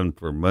run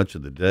for much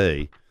of the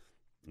day.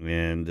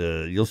 And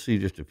you'll see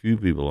just a few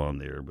people on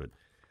there, but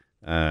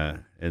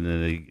and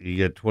then you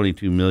get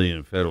 $22 million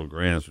in federal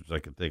grants, which I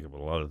can think of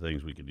a lot of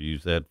things we could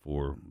use that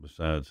for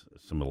besides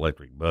some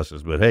electric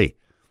buses. But hey,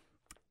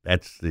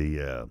 that's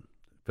the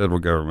federal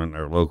government,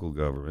 our local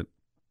government,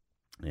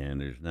 and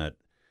there's not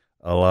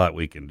a lot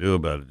we can do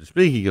about it.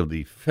 Speaking of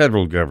the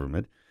federal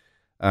government,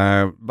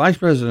 Vice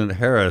President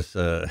Harris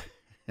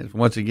is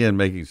once again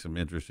making some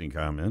interesting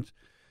comments.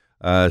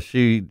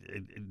 She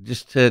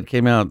just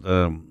came out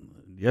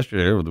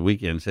yesterday over the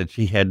weekend, said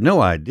she had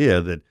no idea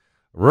that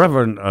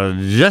Reverend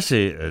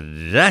Jesse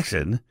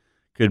Jackson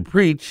could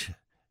preach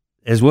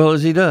as well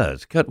as he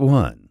does. Cut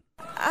 1.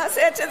 I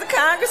said to the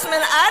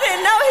congressman, I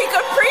didn't know he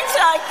could preach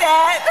like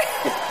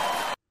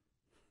that.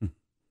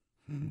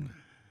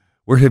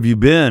 Where have you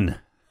been?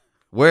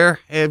 Where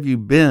have you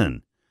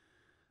been?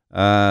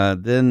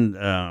 Then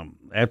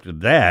after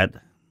that,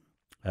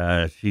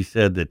 she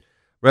said that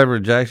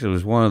Reverend Jackson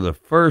was one of the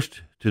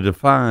first to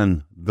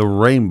define the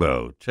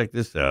rainbow. Check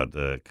this out,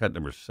 cut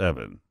number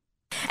 7.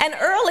 And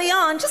early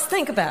on, just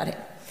think about it.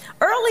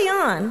 Early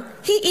on,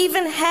 he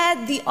even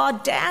had the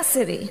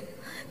audacity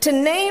to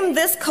name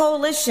this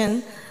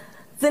coalition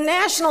the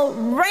National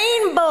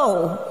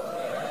Rainbow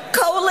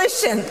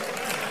Coalition.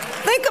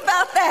 Think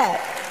about that.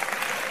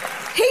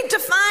 He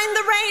defined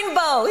the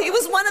rainbow. He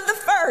was one of the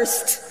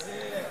first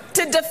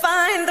to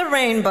define the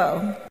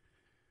rainbow.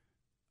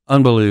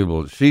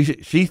 Unbelievable. She's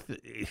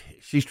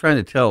trying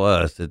to tell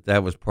us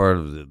that was part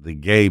of the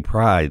gay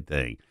pride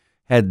thing.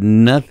 Had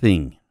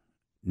nothing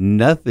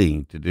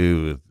to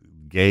do with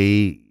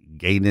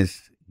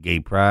gayness, gay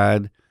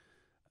pride.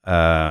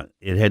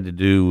 It had to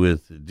do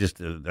with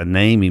just a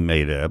name he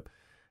made up.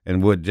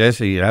 And what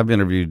I've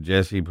interviewed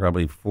Jesse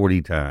probably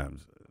 40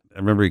 times. I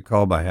remember he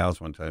called my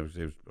house one time because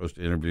they were supposed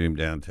to interview him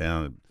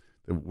downtown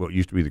at what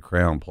used to be the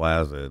Crown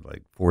Plaza at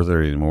like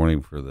 4:30 in the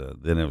morning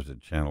then it was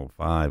at Channel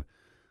 5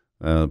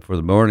 for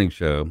the morning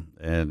show.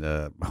 And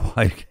my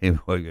wife came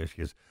away, she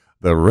goes,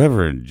 the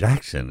Reverend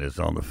Jackson is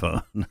on the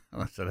phone.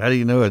 I said, how do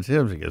you know it's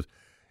him? He goes,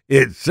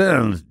 it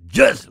sounds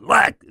just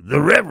like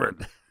the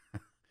Reverend.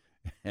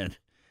 And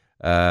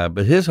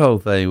but his whole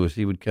thing was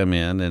he would come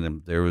in, and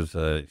if there was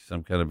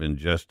some kind of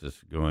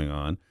injustice going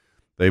on,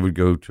 they would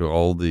go to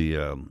all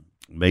the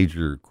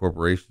major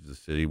corporations of the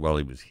city while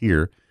he was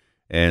here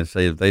and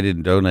say if they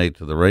didn't donate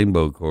to the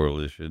Rainbow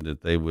Coalition,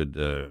 that they would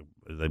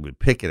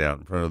pick it out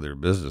in front of their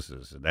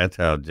businesses. And that's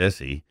how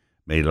Jesse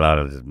made a lot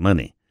of his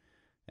money.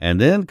 And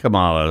then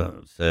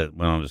Kamala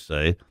went on to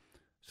say,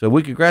 so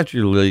we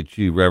congratulate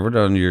you, Reverend,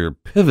 on your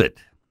pivot.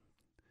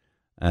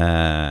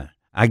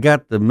 I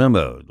got the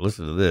memo.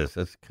 Listen to this.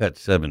 That's cut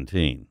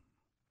 17.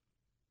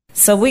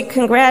 So we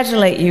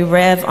congratulate you,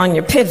 Rev, on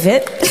your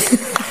pivot.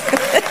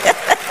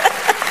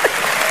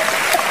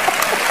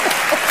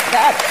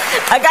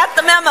 I got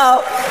the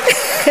memo.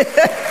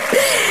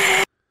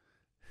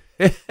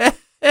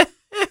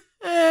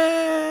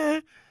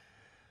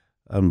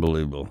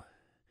 Unbelievable.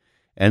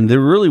 And they're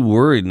really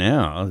worried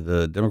now,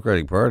 the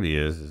Democratic Party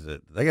is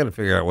that they got to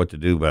figure out what to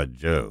do about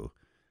Joe.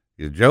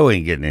 Because Joe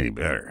ain't getting any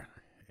better.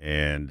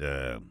 And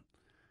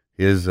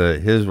his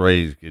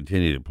ratings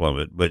continue to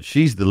plummet, but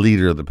she's the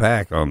leader of the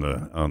pack on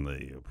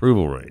the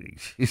approval rating.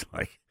 She's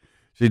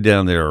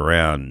down there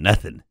around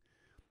nothing.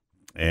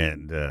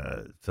 And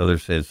so they're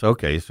saying,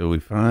 okay, so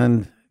we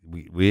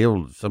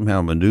able to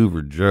somehow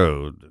maneuver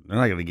Joe. They're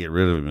not going to get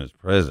rid of him as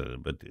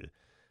president, but to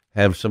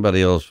have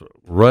somebody else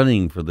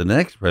running for the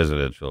next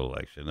presidential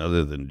election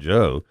other than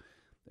Joe.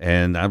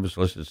 And I was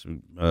listening to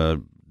some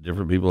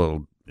different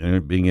people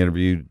being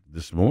interviewed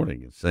this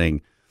morning and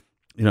saying,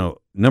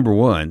 number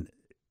one,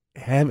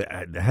 how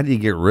do you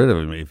get rid of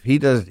him? If he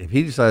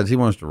decides he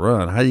wants to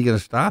run, how are you going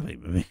to stop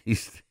him? I mean,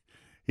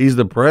 he's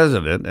the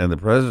president, and the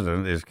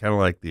president is kind of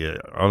like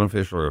the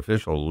unofficial or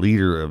official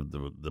leader of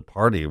the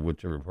party, of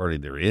whichever party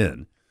they're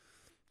in.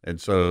 And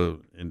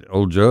so,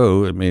 old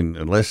Joe, I mean,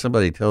 unless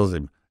somebody tells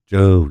him,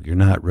 Joe, you're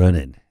not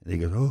running, and he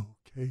goes, oh,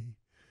 okay.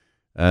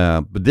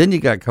 But then you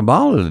got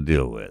Kamala to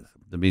deal with.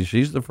 I mean,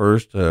 she's the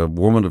first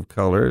woman of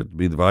color to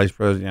be the vice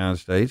president of the United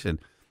States, and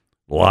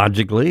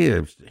logically,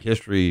 if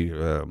history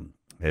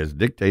has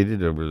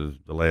dictated over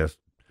the last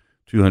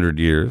 200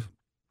 years,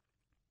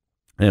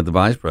 and the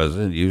vice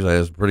president usually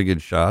has a pretty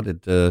good shot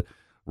at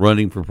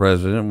running for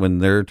president when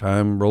their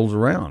time rolls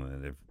around.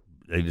 And if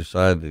they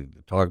decide to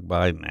talk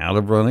Biden out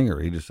of running, or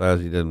he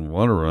decides he doesn't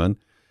want to run,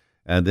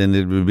 and then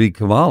it would be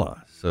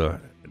Kamala. So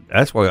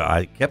that's why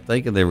I kept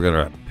thinking they were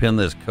going to pin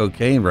this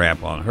cocaine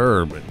rap on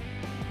her, but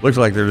looks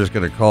like they're just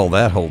going to call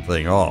that whole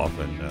thing off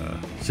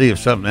and see if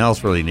something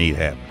else really neat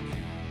happens.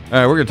 All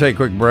right, we're going to take a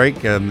quick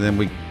break, and then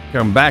we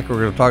come back. We're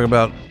going to talk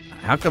about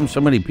how come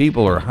so many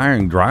people are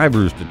hiring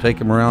drivers to take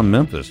them around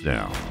Memphis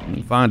now.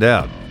 We'll find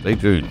out. Stay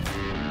tuned.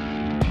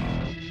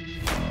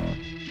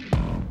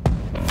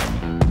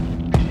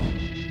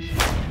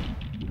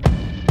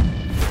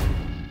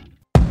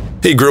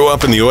 He grew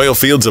up in the oil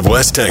fields of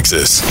West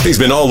Texas. He's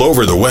been all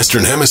over the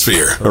Western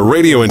Hemisphere, a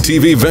radio and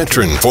TV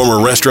veteran,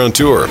 former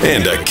restaurateur,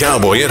 and a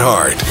cowboy at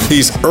heart.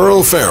 He's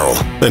Earl Farrell,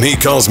 and he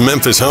calls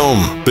Memphis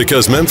home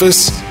because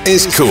Memphis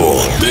is cool.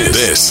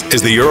 This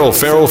is the Earl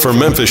Farrell for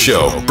Memphis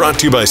Show, brought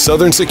to you by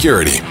Southern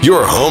Security,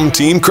 your home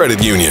team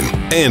credit union,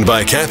 and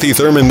by Kathy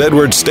Thurman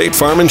Edwards State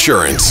Farm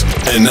Insurance.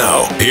 And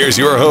now, here's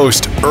your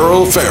host,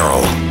 Earl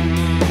Farrell.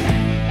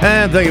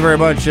 And thank you very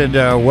much, and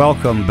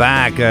welcome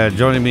back.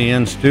 Joining me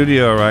in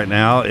studio right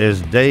now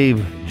is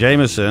Dave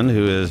Jameson,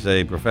 who is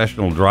a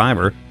professional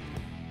driver.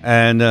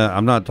 And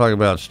I'm not talking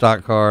about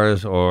stock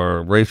cars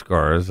or race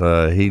cars.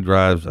 He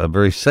drives a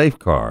very safe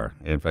car.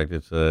 In fact,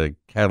 it's a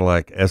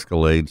Cadillac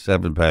Escalade,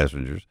 7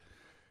 passengers.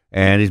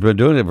 And he's been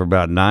doing it for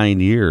about 9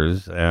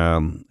 years.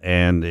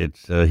 And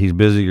it's he's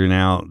busier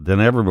now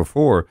than ever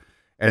before.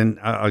 And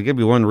I'll give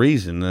you one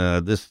reason.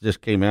 This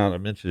just came out. I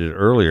mentioned it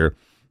earlier.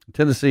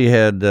 Tennessee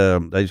had,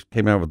 they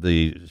came out with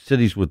the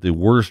cities with the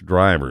worst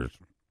drivers,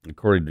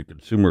 according to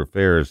Consumer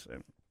Affairs.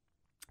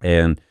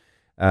 And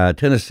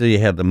Tennessee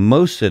had the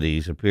most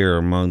cities appear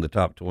among the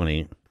top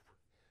 20.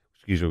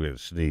 Excuse me, I'm going to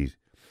sneeze.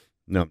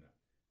 No.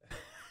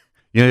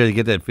 You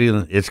get that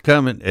feeling, it's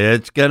coming,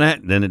 it's going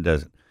to, then it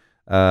doesn't.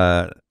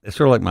 It's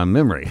sort of like my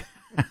memory,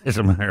 as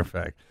a matter of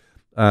fact.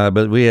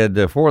 But we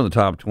had 4 in the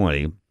top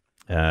 20,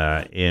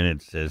 and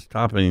it says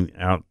topping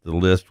out the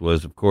list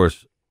was, of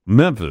course,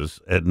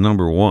 Memphis at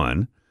number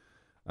 1,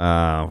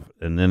 and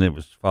then it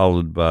was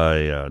followed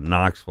by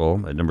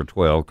Knoxville at number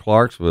 12,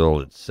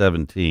 Clarksville at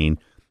 17,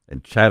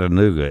 and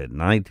Chattanooga at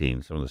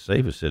 19. Some of the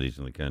safest cities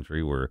in the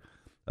country were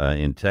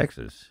in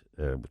Texas,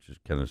 which has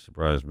kind of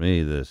surprised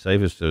me. The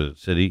safest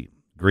city,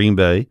 Green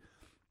Bay,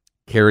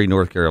 Cary,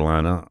 North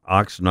Carolina,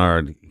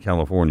 Oxnard,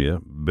 California,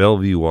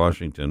 Bellevue,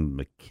 Washington,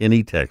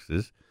 McKinney,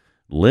 Texas,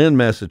 Lynn,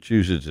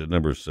 Massachusetts at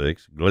number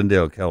 6,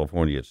 Glendale,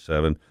 California at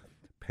 7,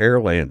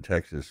 Pearland,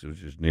 Texas,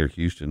 which is near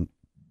Houston,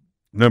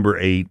 number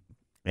 8,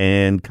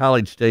 and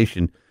College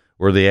Station,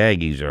 where the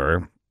Aggies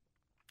are,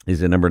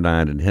 is at number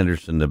 9, and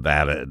Henderson,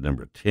 Nevada at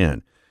number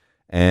 10.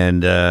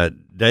 And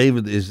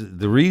David, is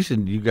the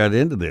reason you got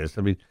into this,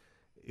 I mean,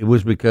 it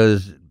was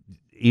because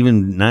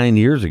even 9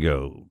 years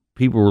ago,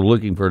 people were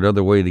looking for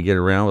another way to get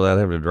around without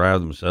having to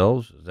drive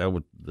themselves. Is that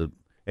what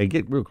and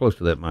get real close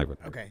to that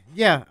microphone. Okay.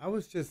 Yeah, I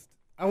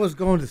was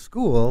going to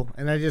school,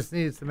 and I just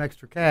needed some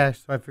extra cash,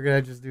 so I figured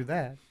I'd just do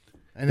that.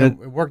 And it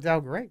worked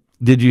out great.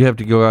 Did you have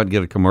to go out and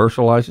get a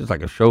commercial license,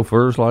 like a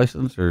chauffeur's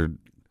license, or?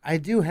 I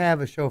do have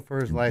a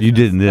chauffeur's license. You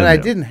didn't, but I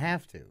didn't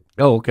have to.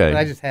 Oh, okay. But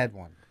I just had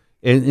one.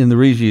 And the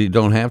reason you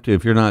don't have to,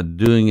 if you're not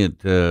doing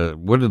it,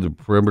 what are the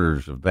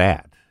perimeters of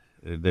that?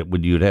 That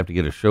you'd have to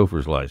get a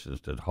chauffeur's license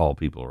to haul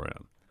people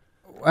around.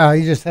 Well,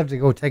 you just have to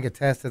go take a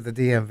test at the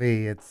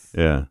DMV.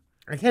 Yeah.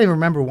 I can't even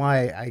remember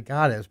why I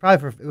got it. It was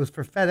probably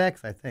for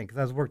FedEx, I think, because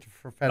I was working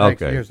for FedEx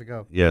years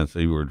ago. Yeah, so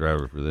you were a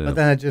driver for them. But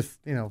then it just,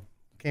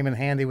 came in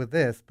handy with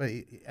this. But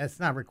it's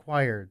not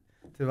required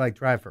to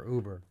drive for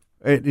Uber.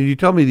 And you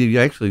told me that you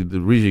actually,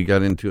 the reason you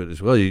got into it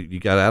as well, you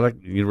got out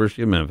of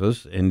University of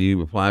Memphis and you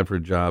applied for a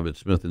job at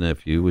Smith &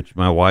 Nephew, which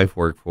my wife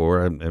worked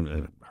for,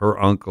 and her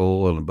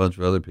uncle and a bunch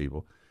of other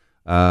people.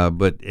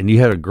 And you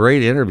had a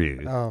great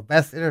interview. Oh,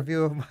 best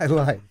interview of my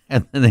life.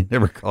 And then they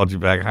never called you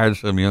back, hired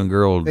some young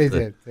girl. They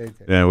did.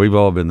 Yeah, we've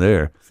all been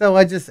there. So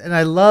I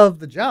love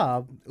the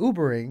job,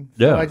 Ubering.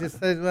 So Yeah. I just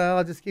said, well,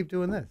 I'll just keep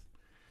doing this.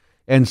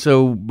 And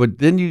so, but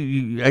then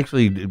you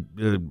actually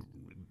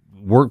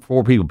work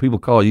for people. People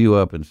call you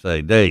up and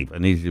say, Dave, I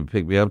need you to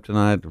pick me up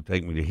tonight or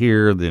take me to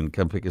here, then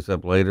come pick us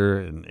up later.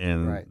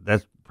 And Right.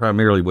 That's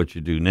primarily what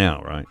you do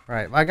now, right?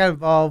 Right. Well, I got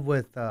involved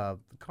with the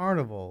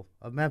Carnival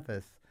of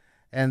Memphis.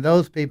 And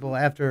those people,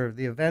 after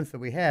the events that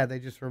we had, they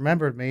just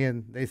remembered me,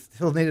 and they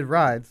still needed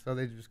rides, so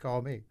they just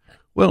called me.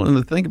 Well, and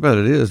the thing about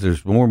it is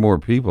there's more and more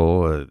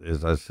people,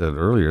 as I said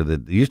earlier,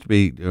 that used to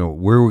be,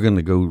 where we're going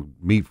to go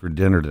meet for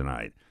dinner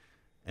tonight.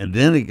 And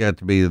then it got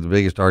to be the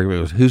biggest argument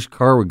was whose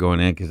car we're going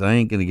in, because I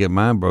ain't going to get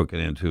mine broken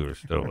into or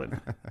stolen.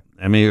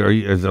 I mean,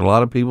 is there a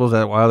lot of people, is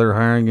that why they're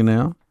hiring you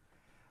now?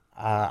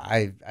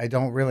 I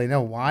don't really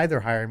know why they're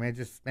hiring me.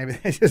 Maybe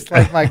they just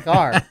like my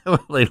car. Well,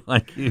 they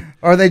like you.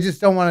 Or they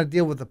just don't want to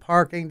deal with the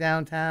parking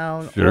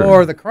downtown Sure.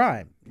 or the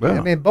crime. Well.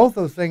 I mean, both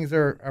those things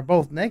are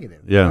both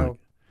negative. Yeah. So,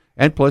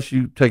 And plus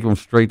you take them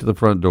straight to the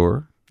front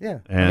door. yeah.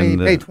 And, I mean,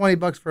 you pay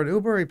 $20 for an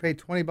Uber, you pay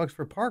 $20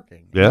 for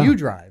parking. Yeah. You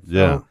drive. So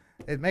Yeah.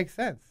 it makes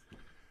sense.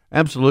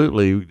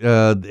 Absolutely.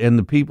 And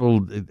the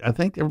people, I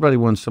think everybody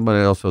wants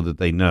somebody else so that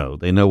they know.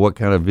 They know what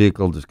kind of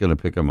vehicle is going to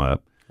pick them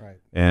up. Right.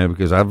 And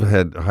because I've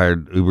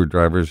hired Uber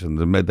drivers, and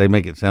they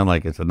make it sound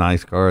like it's a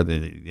nice car,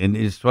 and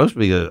it's supposed to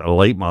be a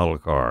late model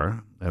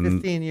car, and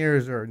 15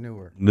 years or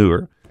newer.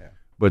 newer. Yeah.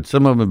 But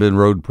some of them have been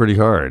rode pretty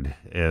hard,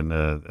 and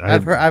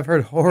I've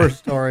heard horror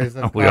stories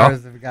of We all-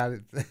 cars have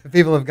gotten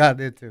people have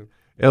gotten into.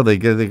 Yeah, they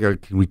go.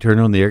 Can we turn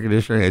on the air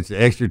conditioner? It's an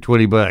extra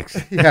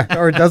 $20. Yeah,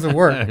 or it doesn't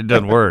work. It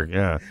doesn't work.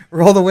 Yeah.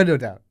 Roll the window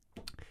down.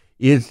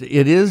 It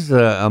is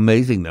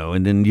amazing though,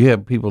 and then you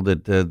have people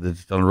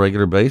that's on a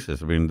regular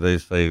basis. I mean, they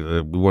say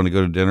we want to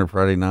go to dinner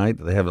Friday night.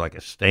 Do they have like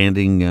a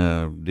standing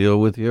deal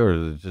with you, or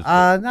is it just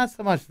Not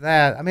so much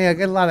that. I mean, I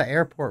get a lot of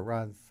airport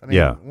runs. I mean,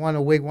 Yeah. one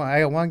a week. I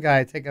got one guy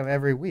I take him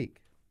every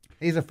week.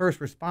 He's a first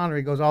responder.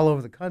 He goes all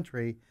over the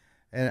country,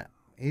 and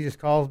he just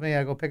calls me.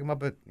 I go pick him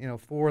up at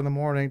 4 in the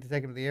morning to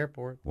take him to the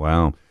airport.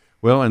 Wow?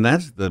 Well, and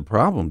that's the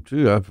problem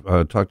too.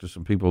 I've talked to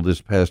some people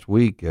this past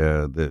week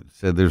that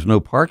said there's no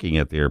parking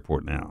at the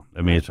airport now.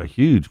 I mean, it's a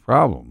huge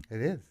problem,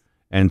 It is.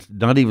 and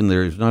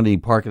there's not any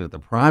parking at the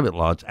private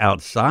lots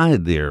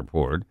outside the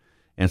airport,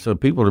 and so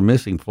people are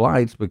missing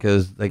flights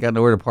because they got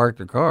nowhere to park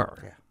their car.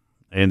 Yeah.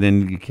 And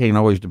then you can't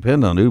always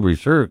depend on Uber. You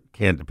sure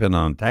can't depend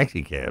on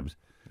taxi cabs.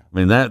 I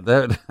mean that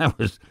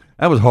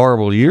was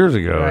horrible years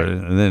ago, Right.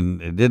 and then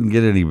it didn't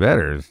get any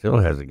better. It still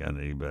hasn't gotten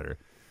any better.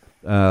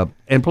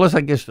 And plus,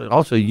 I guess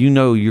also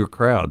your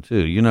crowd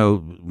too.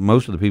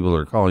 Most of the people that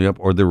are calling you up,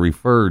 or they're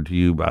referred to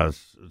you by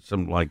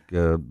some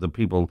the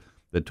people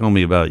that told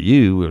me about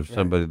you, or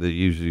somebody that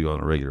uses you on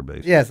a regular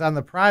basis. Yes, on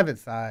the private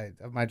side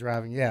of my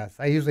driving, yes,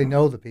 I usually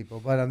know the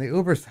people, but on the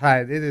Uber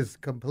side, it is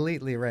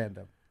completely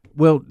random.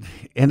 Well,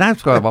 and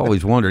that's why I've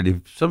always wondered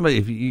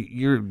if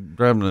you're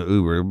driving an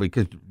Uber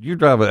because you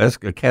drive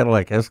a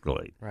Cadillac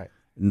Escalade. Right.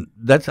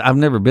 I've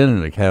never been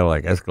in a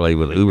Cadillac Escalade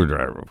with an Uber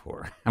driver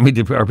before. I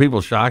mean, are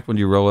people shocked when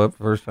you roll up the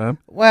first time?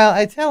 Well,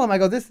 I tell them, I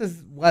go, this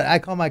is what I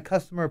call my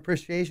customer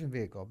appreciation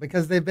vehicle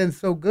because they've been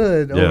so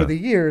good Yeah. over the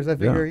years. I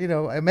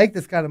figure, I make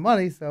this kind of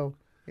money, so,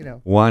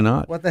 Why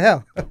not? what the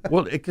hell?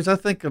 Well, because I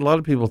think a lot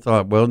of people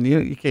thought, well,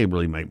 you can't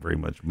really make very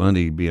much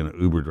money being an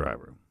Uber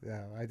driver. No,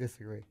 I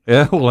disagree.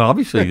 Yeah, well,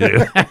 obviously you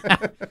do.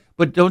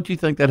 But don't you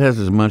think that has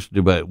as much to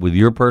do with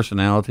your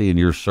personality and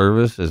your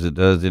service as it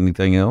does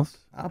anything else?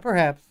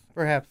 Perhaps.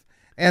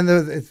 And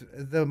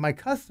my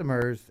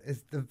customers,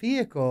 is the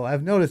vehicle,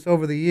 I've noticed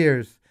over the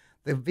years,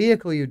 the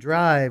vehicle you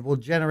drive will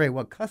generate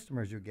what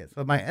customers you get.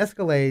 So my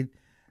Escalade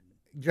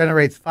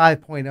generates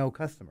 5.0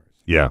 customers.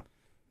 Yeah.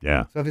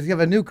 So if you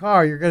have a new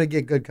car, you're going to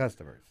get good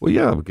customers. Well,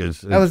 yeah,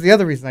 because That was the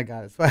other reason I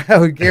got it. So I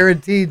would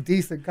guarantee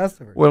decent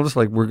customers. well, it's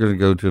like we're going to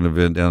go to an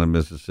event down in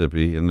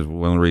Mississippi, and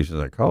one of the reasons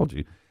I called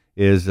you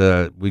is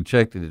we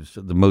checked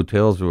the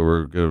motels that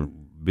were going to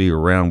be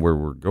around where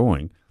we're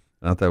going,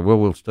 And I thought, well,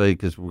 we'll stay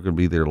because we're going to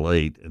be there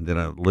late. And then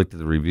I looked at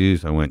the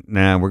reviews. I went,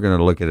 nah, we're going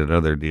to look at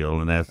another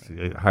deal, and that's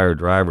hire a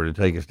driver to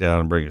take us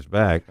down and bring us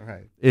back.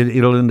 Right.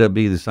 It'll end up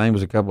being the same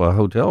as a couple of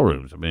hotel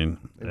rooms. I mean,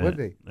 It would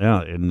be. Yeah,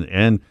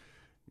 and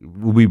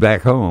we'll be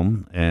back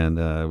home, and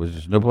it was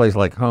just no place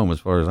like home as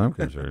far as I'm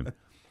concerned.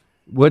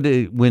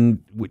 Do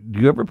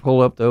you ever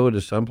pull up though to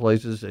some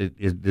places?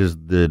 Does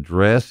the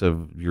address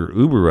of your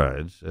Uber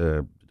rides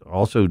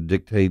also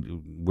dictate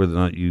whether or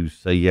not you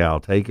say, yeah, I'll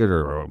take it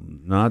or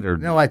not? Or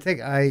No, I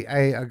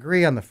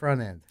agree on the front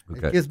end.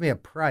 Okay. It gives me a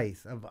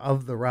price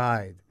of the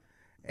ride,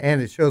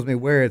 and it shows me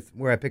where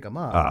I pick them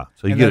up.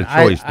 So you And get a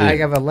then choice I there.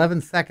 have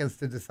 11 seconds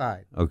to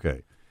decide.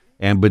 Okay.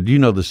 But you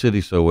know the city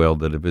so well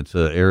that if it's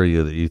an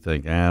area that you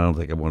think, I don't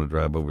think I want to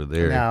drive over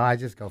there. No, I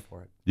just go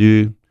for it.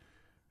 You?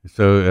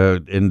 So,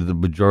 in the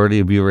majority,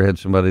 have you ever had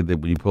somebody that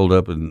when you pulled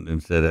up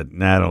and said,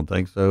 nah, I don't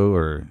think so?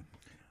 Or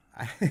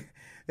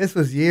This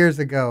was years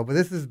ago, but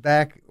this is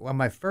back on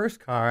my first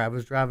car. I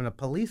was driving a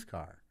police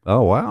car.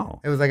 oh, wow.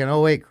 It was like an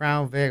 '08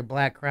 Crown Vic,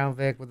 black Crown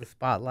Vic with a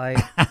spotlight.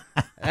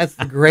 That's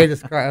the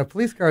greatest car. A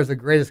police car is the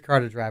greatest car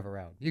to drive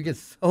around. You get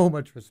so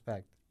much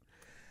respect.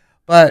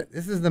 But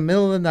this is the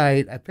middle of the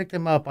night. I picked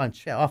him up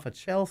off of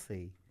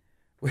Chelsea,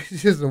 which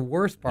is the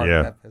worst part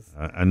of Memphis.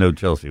 I know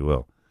Chelsea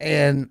well.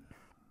 And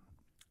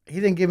he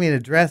didn't give me an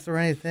address or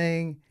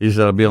anything. He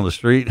said I'll be on the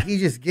street. He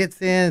just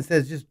gets in and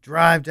says, just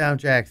drive down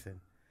Jackson.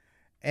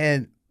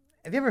 And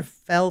have you ever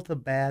felt a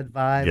bad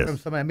vibe Yes. from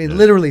somebody? I mean, Yes.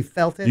 literally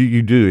felt it?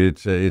 You do.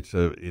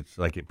 It's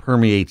like it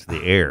permeates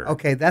the air.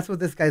 Okay, that's what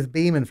this guy's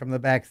beaming from the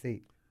back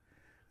seat.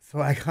 So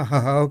I go,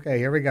 okay,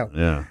 here we go.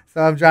 Yeah.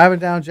 So I'm driving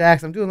down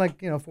Jackson. I'm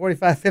doing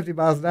 45, 50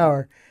 miles an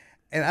hour.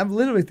 And I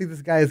literally think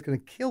this guy is going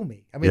to kill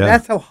me. I mean, Yeah.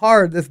 that's how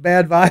hard this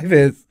bad vibe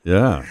is.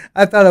 Yeah.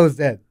 I thought I was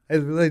dead. I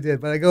really did.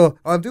 But I go,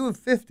 I'm doing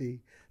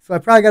 50. So I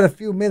probably got a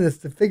few minutes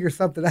to figure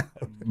something out.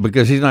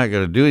 Because he's not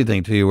going to do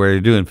anything to you where you're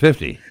doing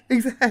 50.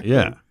 Exactly.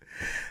 Yeah.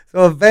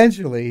 So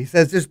eventually he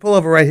says, just pull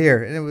over right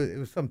here. And it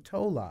was some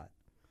tow lot.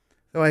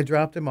 So I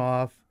dropped him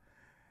off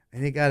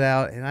and he got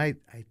out and I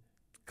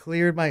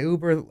cleared my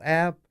Uber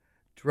app,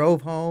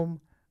 drove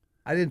home.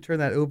 I didn't turn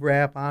that Uber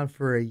app on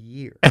for a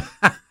year.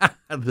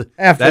 After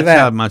That's that.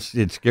 how much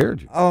it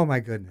scared you. Oh my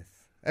goodness.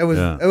 It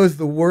was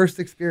the worst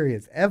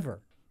experience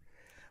ever.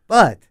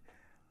 But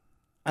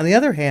on the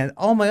other hand,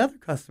 all my other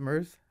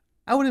customers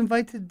I would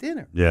invite to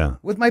dinner Yeah.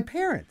 with my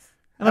parents.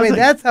 And I mean, think-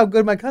 that's how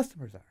good my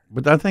customers are.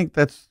 But I think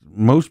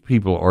most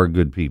people are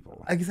good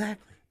people.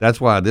 Exactly.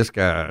 That's why this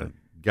guy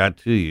got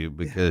to you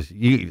because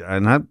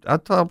I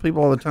tell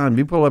people all the time,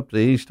 you pull up to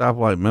any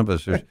stoplight in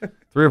Memphis, there's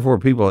 3 or 4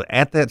 people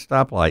at that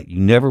stoplight you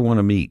never want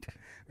to meet.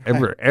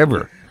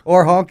 Ever.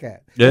 Or honk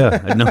at. Yeah.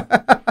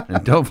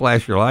 And don't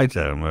flash your lights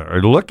at them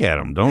or look at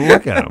them. Don't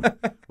look at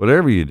them.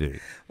 Whatever you do.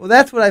 Well,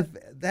 that's what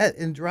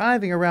in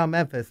driving around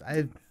Memphis,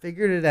 I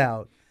figured it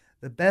out.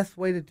 The best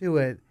way to do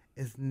it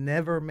is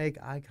never make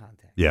eye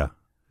contact. Yeah.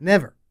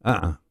 Never.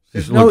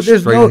 Just look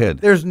straight ahead.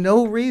 There's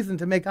no reason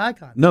to make eye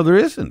contact. No, there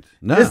isn't.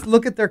 No. Just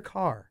look at their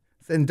car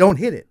and don't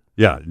hit it.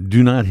 Yeah.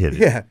 Do not hit it.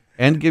 Yeah.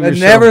 And give But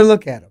yourself never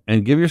look at them.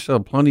 and give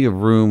yourself plenty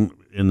of room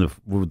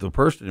with the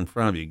person in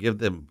front of you. Give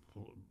them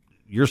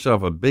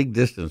yourself a big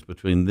distance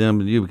between them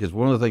and you, because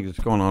one of the things that's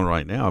going on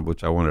right now,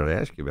 which I wanted to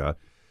ask you about,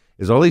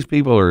 is all these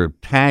people are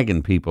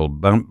tagging people,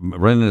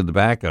 running into the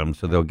back of them,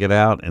 so they'll get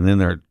out and then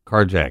they're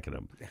carjacking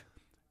them.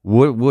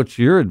 What's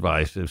your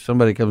advice if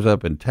somebody comes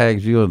up and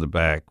tags you in the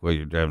back while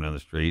you're driving down the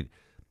street?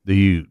 Do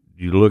you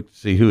look to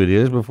see who it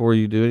is before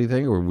you do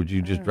anything, or would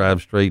you just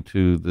drive straight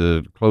to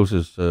the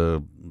closest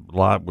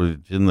lot where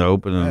it's in the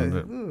open?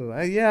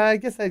 Yeah, I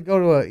guess I'd go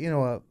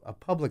to a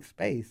public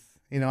space,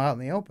 out in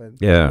the open,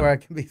 Yeah. where I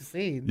can be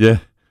seen. Yeah,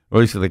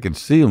 or so they can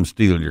see them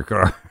stealing your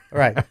car.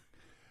 Right.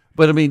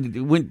 But I mean,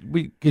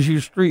 because you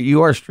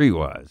are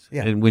streetwise,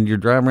 Yeah. and when you're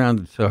driving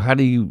around, so how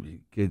do you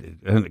get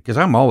it? Because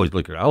I'm always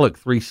looking. I look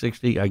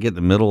 360. I get in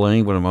the middle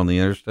lane when I'm on the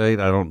interstate.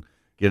 I don't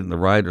get in the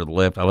right or the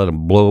left. I let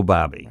them blow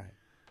by me. Right.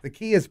 The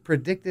key is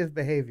predictive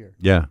behavior.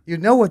 Yeah, You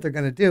know what they're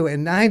going to do,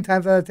 and 9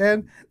 times out of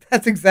 10,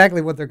 that's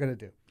exactly what they're going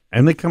to do.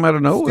 and they come out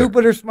of nowhere.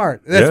 Stupid or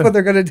smart, that's Yeah. what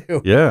they're going to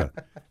do. Yeah,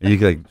 and you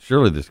think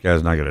surely this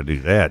guy's not going to do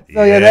that.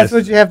 So yeah, that's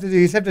what you have to do.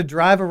 You just have to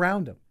drive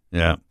around them.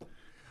 Yeah.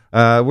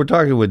 We're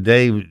talking with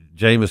Dave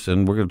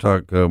Jameson. We're going to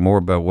talk more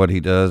about what he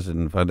does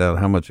and find out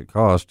how much it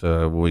costs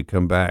when we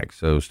come back.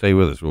 So stay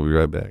with us. We'll be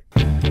right back.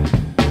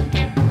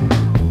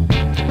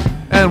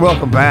 And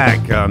welcome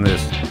back on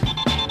this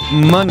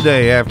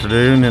Monday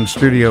afternoon. In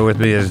studio with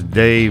me is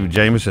Dave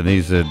Jameson.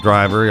 He's a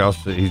driver.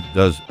 He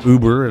does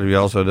Uber, and he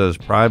also does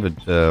private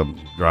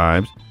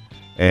drives.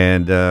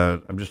 And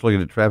I'm just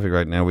looking at traffic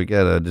right now. We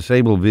got a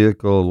disabled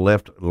vehicle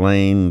left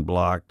lane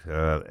blocked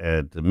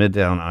at the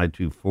Midtown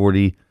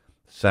I-240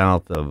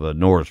 south of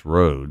Norris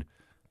Road.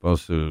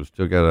 Also,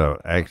 still got an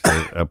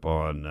accident up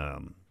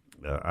on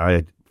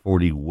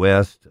I-40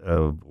 west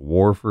of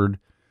Warford.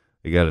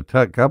 We got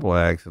a couple of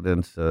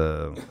accidents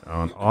on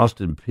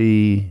Austin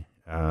P.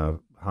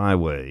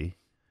 Highway,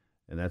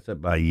 and that's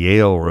up by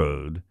Yale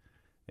Road.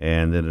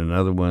 And then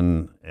another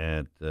one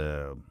at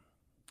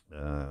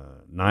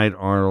Knight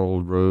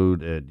Arnold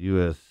Road at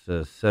US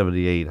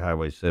 78,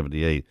 Highway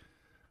 78.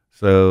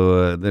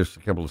 So there's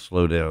a couple of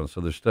slowdowns. So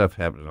there's stuff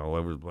happening all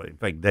over the place. In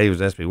fact, Dave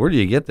was asking me, where do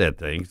you get that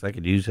thing? Because I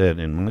could use that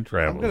in my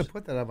travels. I'm going to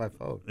put that on my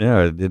phone.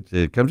 Yeah,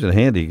 it comes in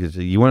handy because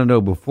you want to know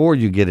before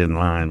you get in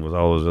line with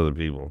all those other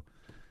people.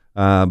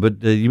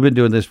 But you've been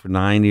doing this for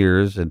 9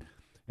 years,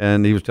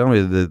 and he was telling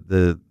me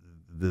that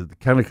the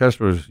kind of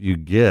customers you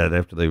get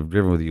after they've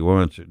driven with you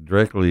once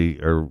directly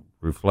are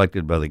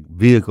reflected by the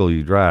vehicle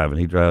you drive. And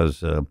he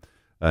drives an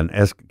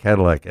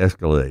Cadillac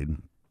Escalade,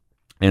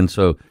 and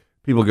so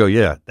people go,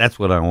 yeah, that's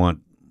what I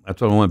want.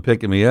 That's what I want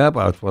picking me up.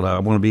 That's what I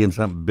want to be in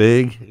something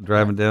big,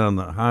 driving down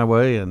the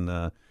highway. And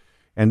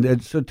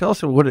so tell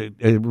us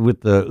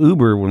with the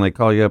Uber, when they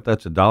call you up,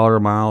 that's $1 a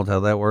mile.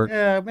 How that works?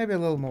 Yeah, maybe a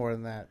little more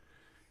than that.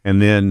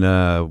 And then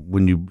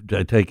when you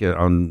take it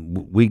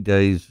on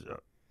weekdays,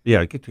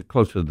 get you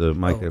close to the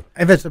mic.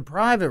 If it's a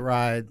private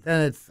ride,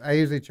 then I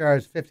usually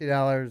charge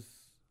 $50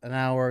 an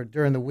hour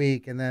during the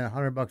week, and then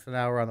 $100 an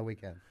hour on the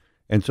weekend.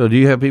 And so, do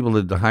you have people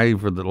that hire you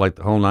for the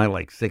whole night,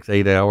 like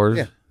 6-8 hours?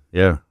 Yeah.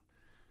 Yeah.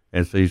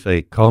 And so you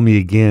say, "Call me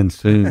again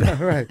soon."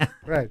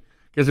 Right.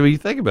 Because when you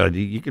think about it,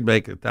 you could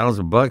make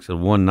 $1,000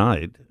 in one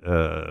night,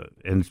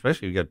 and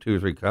especially if you got 2 or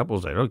 3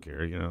 couples, they don't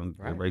care.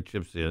 Everybody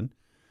chips in,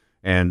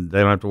 and they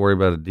don't have to worry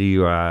about a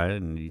DUI.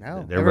 And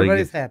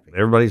everybody's happy.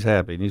 Everybody's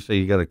happy. And you say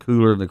you got a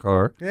cooler in the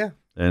car. Yeah.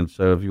 And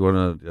so if you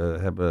want to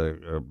have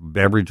a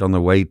beverage on the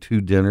way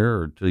to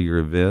dinner or to your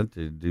event,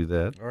 to do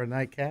that. Or a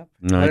nightcap.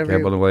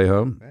 Nightcap on the way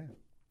home. Yeah.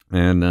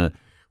 And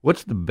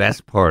what's the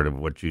best part of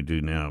what you do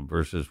now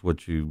versus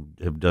what you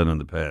have done in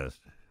the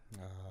past?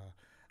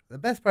 The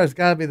best part has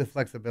got to be the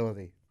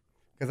flexibility.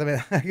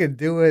 Because, I can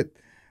do it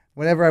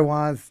whenever I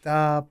want,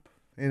 stop,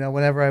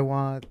 whenever I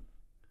want.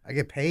 I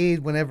get paid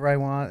whenever I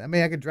want.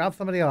 I could drop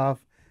somebody off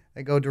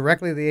and go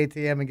directly to the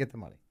ATM and get the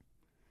money.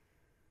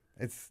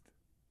 It's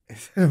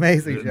an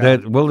amazing job.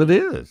 It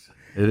is.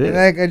 It is. And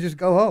I can just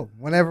go home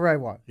whenever I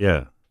want.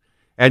 Yeah.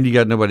 And you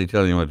got nobody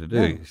telling you what to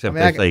do, except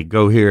they say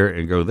go here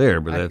and go there.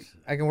 But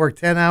I can work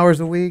 10 hours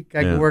a week.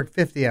 I can work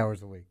 50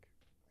 hours a week.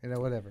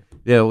 Whatever.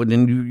 Yeah, well,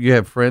 then you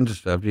have friends and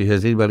stuff.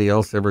 Has anybody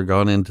else ever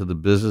gone into the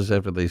business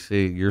after they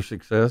see your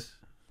success?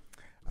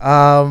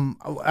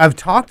 I've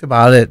talked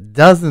about it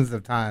dozens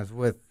of times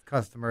with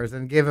customers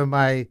and given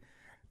my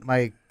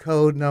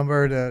code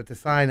number to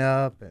sign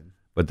up,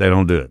 but they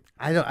don't do it.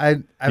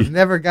 I've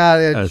never got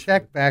a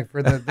check back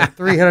for the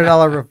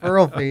 $300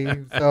 referral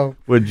fee. So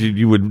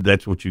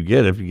that's what you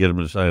get if you get them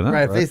to sign up.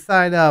 Right. If they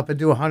sign up and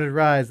do 100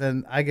 rides,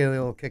 then I get a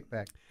little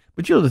kickback.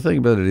 But the thing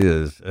about it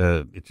is,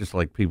 it's just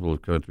like people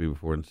have come to me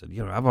before and said,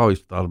 I've always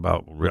thought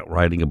about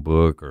writing a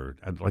book, or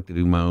I'd like to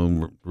do my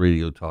own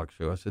radio talk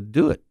show. I said,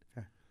 do it.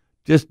 Yeah.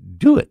 Just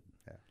do it.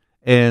 Yeah.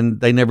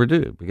 And they never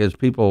do, because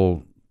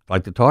people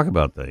like to talk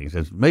about things.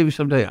 And maybe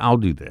someday I'll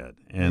do that.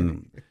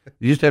 And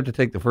you just have to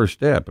take the first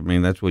step.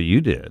 That's what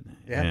you did.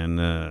 Yeah.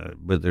 And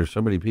but there's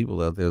so many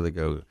people out there that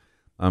go,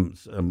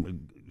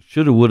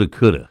 shoulda, woulda,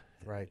 coulda.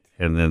 Right.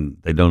 And then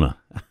they don't know.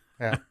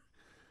 Yeah.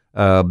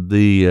 And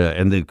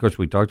then of course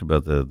we talked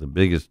about the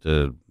biggest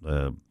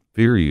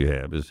fear you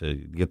have is to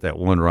get that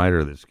one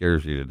rider that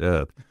scares you to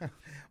death.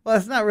 Well,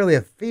 it's not really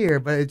a fear,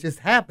 but it just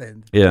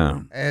happened.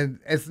 Yeah. And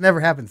it's never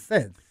happened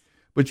since.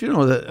 But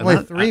that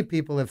only 3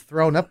 people have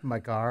thrown up in my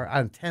car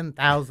on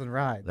 10,000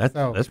 rides.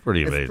 That's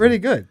pretty amazing. It's pretty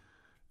good.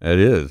 It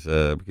is,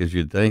 because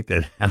you'd think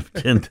that out of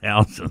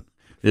 10,000,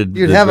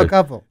 you'd have a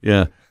couple.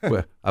 Yeah.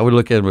 Well, I would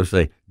look at them and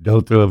say,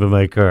 "Don't throw up in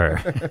my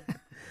car."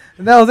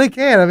 No, they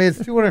can. It's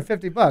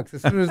 $250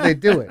 as soon as they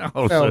do it.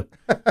 So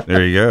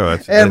there you go.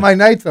 And my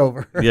night's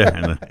over.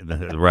 Yeah, and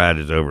the ride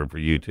is over for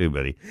you too,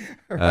 buddy.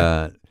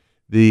 Right.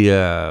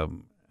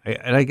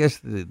 And I guess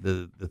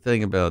the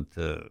thing about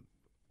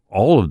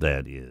all of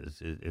that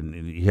is, and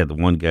you had the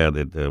one guy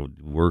that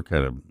were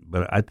kind of,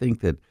 but I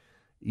think that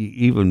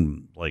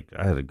even like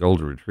I had a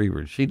golden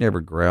retriever, she never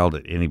growled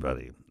at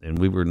anybody. And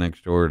we were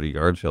next door at a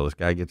yard sale. This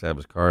guy gets out of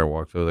his car and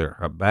walks over there.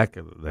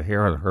 The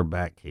hair on her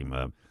back came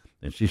up,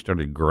 and she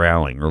started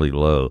growling really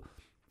low.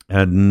 And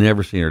I'd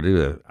never seen her do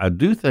that. I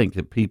do think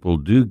that people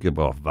do give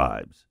off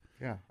vibes.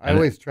 Yeah, I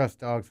always trust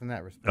dogs in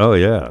that respect. Oh,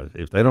 yeah.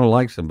 If they don't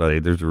like somebody,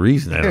 there's a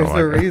reason they don't like them.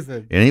 There's a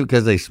reason. And even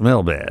because they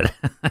smell bad.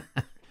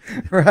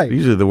 Right.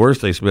 Usually the worse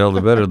they smell,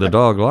 the better the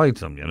dog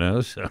likes them,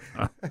 So,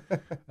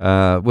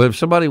 well, if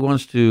somebody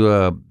wants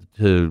to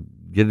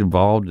get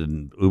involved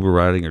in Uber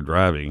riding or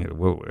driving,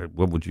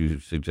 what would you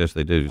suggest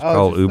they do? Just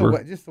call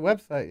Uber? Just the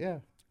website, yeah.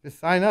 Just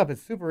sign up.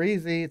 It's super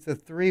easy. It's a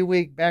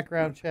 3-week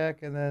background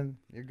check, and then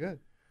you're good.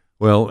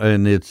 Well,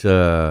 and it's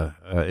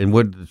and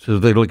what? So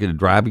they look at a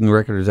driving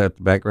record? Is that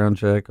the background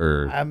check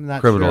or I'm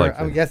not criminal sure.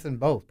 activity? I'm guessing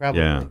both.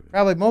 Probably. Yeah.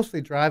 Probably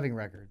mostly driving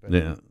record. But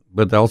yeah,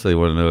 but also they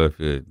want to know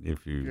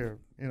if you're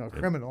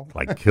criminal,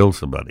 like kill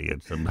somebody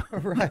at some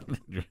right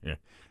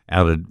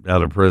out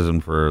of prison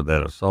for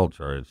that assault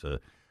charge.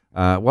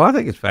 Well, I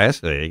think it's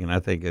fascinating, and I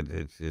think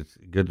it's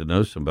good to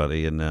know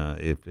somebody. And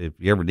if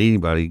you ever need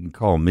anybody, you can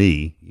call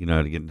me. You know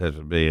how to get in touch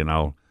with me, and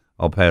I'll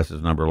pass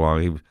his number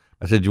along.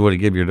 I said, "You want to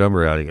give your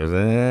number out?" He goes,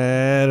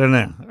 "I don't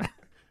know."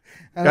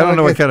 I don't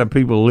know what kind of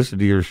people listen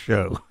to your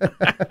show.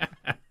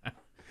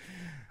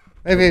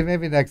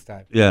 Maybe next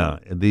time. Yeah.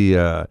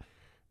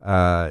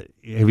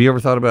 Have you ever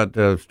thought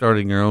about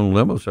starting your own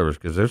limo service?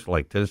 Because there's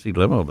like Tennessee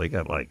Limo. They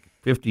got like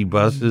 50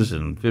 buses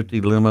and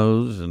 50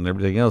 limos and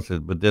everything else.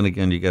 But then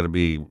again, you got to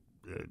be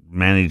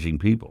managing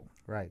people.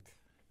 Right.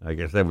 I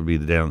guess that would be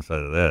the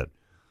downside of that.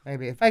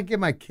 Maybe. If I could get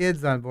my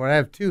kids on board, I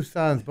have 2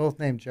 sons, both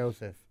named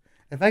Joseph.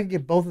 If I could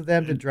get both of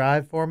them to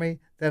drive for me,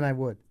 then I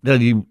would.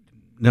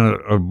 Now,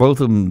 are both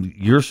of them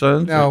your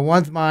sons? No,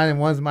 one's mine and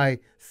one's my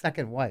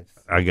second wife's.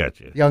 I got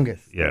you.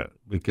 Youngest. Yeah,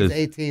 because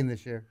He's 18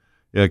 this year.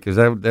 Yeah, because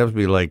that would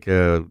be like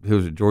who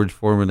was it? George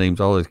Foreman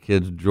names all his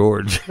kids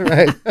George.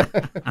 Right.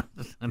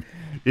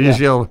 You just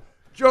yell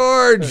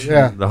George.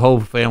 Yeah. The whole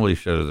family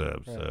shows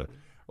up. So,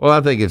 well,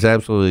 I think it's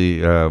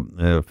absolutely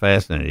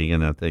fascinating,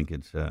 and I think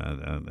it's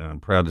I'm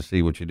proud to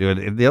see what you do.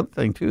 And the other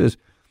thing too is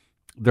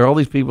there are all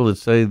these people that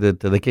say that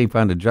they can't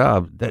find a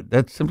job.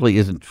 That simply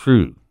isn't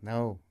true.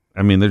 No.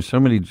 I mean, there's so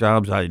many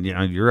jobs.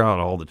 You're out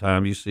all the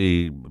time. You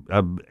see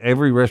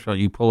every restaurant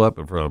you pull up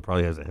in front of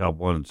probably has a help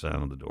wanted sign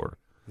on the door.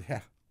 Yeah,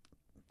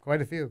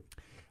 quite a few.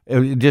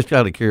 Just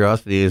out of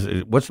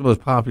curiosity, what's the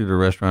most popular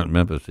restaurant in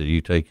Memphis that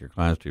you take your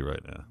clients to right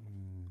now?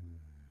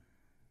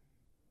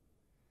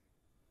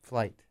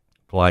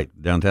 Flight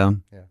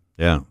downtown.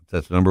 Yeah,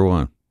 that's number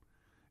one.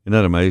 Isn't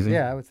that amazing?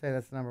 Yeah, I would say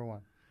that's number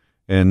one.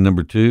 And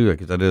number two,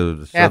 because I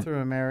did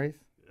Catherine and Mary's.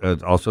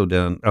 Also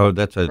down. Oh,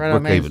 that's at right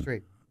on Main Brookhaven.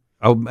 Street.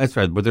 Oh, that's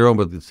right. But they're owned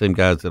by the same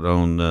guys that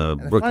own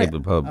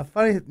Brookhaven Pub.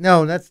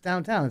 No, that's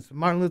downtown. It's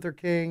Martin Luther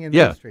King and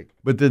Main Street.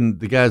 But then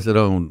the guys that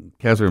own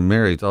Catherine and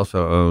Mary's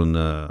also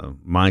own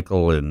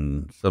Michael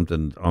and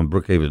something on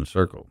Brookhaven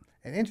Circle.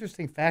 An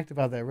interesting fact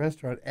about that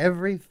restaurant,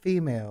 every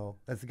female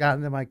that's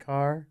gotten in my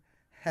car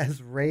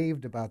has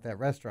raved about that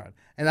restaurant.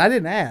 And I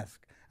didn't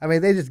ask. I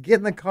mean, they just get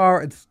in the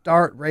car and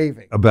start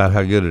raving. About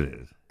how good it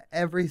is.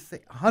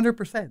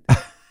 100%.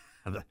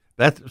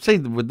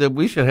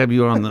 We should have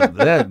you on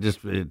that. Just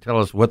tell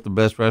us what the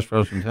best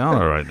restaurants in town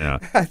are right now.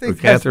 I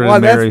think that's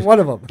one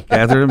of them.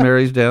 Catherine and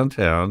Mary's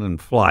downtown and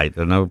Flight.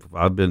 I know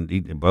I've been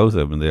eating both of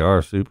them, and they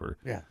are super.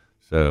 Yeah.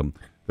 So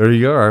there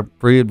you are.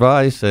 Free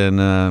advice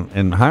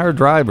and hire a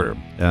driver.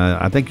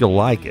 I think you'll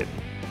like it.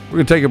 We're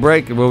going to take a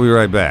break, and we'll be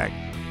right back.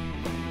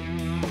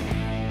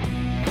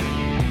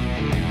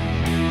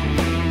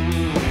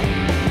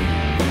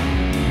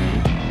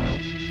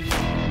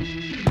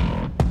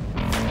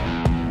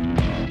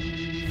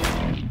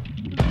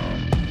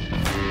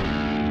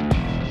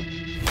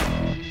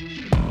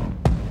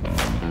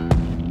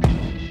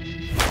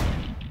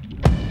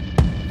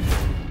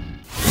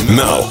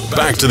 Now,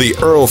 back to the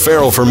Earl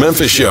Farrell for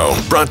Memphis show,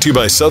 brought to you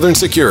by Southern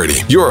Security,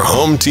 your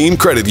home team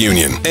credit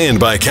union, and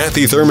by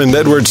Kathy Thurman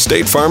Edwards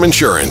State Farm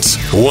Insurance.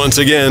 Once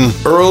again,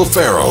 Earl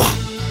Farrell.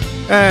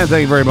 And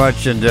thank you very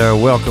much, and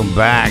welcome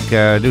back.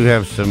 I do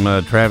have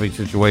some traffic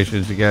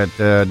situations. You got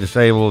a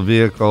disabled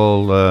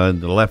vehicle in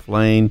the left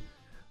lane.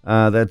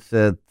 That's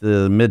at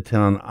the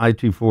Midtown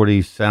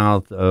I-240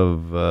 south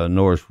of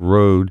Norris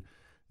Road.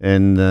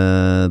 And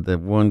that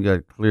one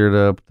got cleared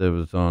up that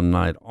was on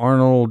Knight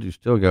Arnold. You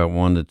still got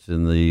one that's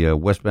in the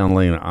westbound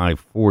lane of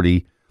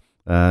I-40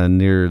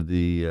 near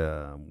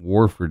the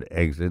Warford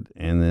exit.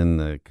 And then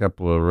a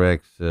couple of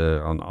wrecks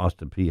on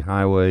Austin P.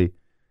 Highway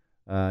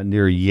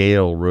near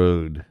Yale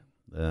Road.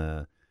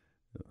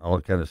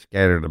 All kind of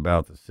scattered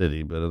about the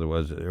city, but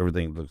otherwise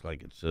everything looks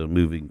like it's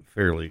moving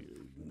fairly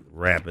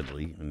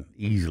rapidly and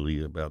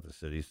easily about the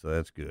city, so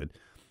that's good.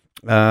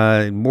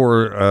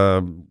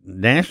 More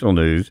national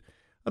news.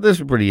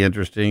 This is pretty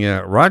interesting.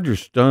 Roger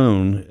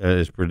Stone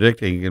is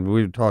predicting, and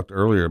we talked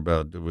earlier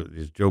about,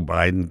 is Joe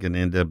Biden going to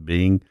end up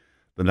being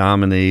the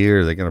nominee, or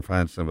are they going to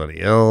find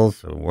somebody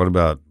else? Or what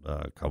about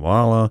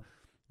Kamala?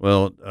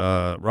 Well,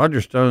 Roger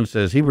Stone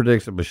says he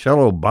predicts that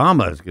Michelle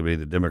Obama is going to be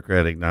the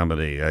Democratic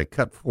nominee.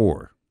 Cut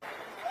 4.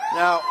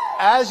 Now,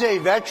 as a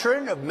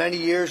veteran of many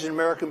years in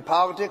American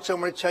politics,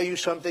 I'm going to tell you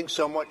something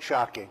somewhat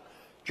shocking.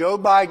 Joe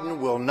Biden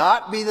will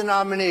not be the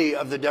nominee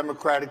of the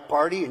Democratic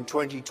Party in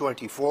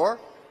 2024.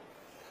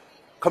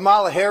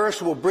 Kamala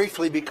Harris will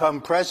briefly become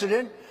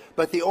president,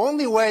 but the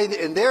only way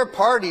in their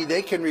party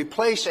they can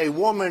replace a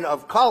woman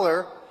of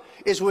color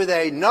is with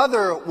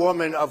another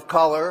woman of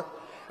color.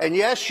 And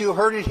yes, you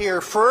heard it here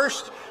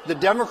first. The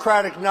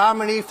Democratic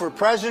nominee for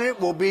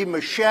president will be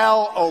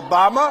Michelle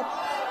Obama.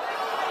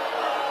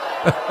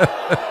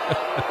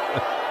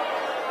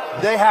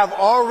 They have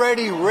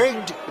already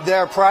rigged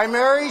their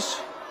primaries.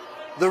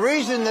 The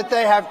reason that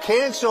they have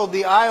canceled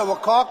the Iowa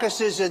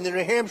caucuses and the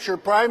New Hampshire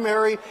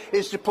primary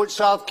is to put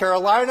South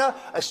Carolina,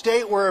 a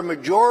state where a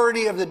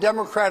majority of the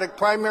Democratic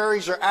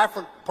primaries or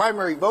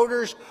primary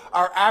voters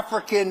are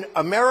African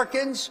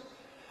Americans,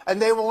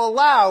 and they will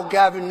allow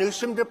Gavin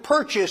Newsom to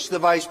purchase the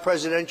vice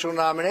presidential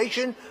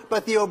nomination,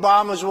 but the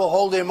Obamas will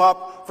hold him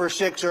up for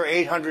 $600 or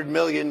 $800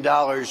 million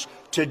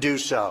to do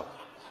so.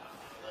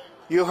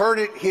 You heard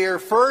it here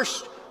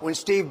first. When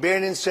Steve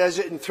Bannon says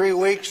it in 3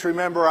 weeks,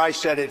 remember I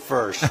said it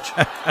first.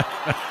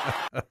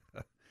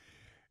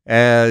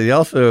 He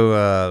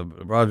also,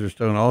 Roger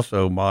Stone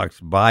also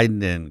mocks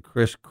Biden and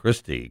Chris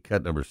Christie,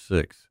 cut number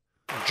 6.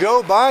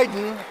 Joe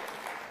Biden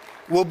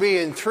will be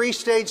in 3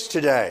 states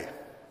today: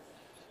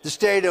 the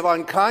state of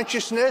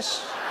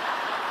unconsciousness,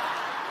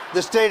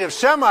 the state of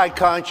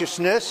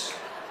semi-consciousness,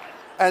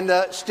 and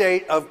the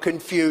state of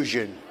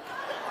confusion.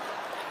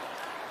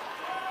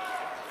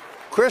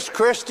 Chris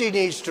Christie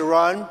needs to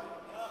run,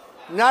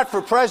 not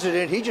for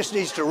president, he just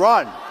needs to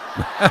run.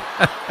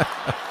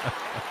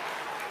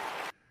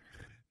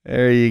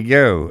 There you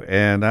go.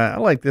 And I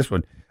like this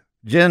one.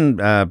 Jen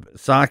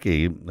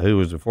Psaki, who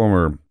was a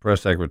former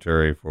press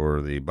secretary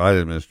for the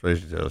Biden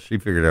administration, says she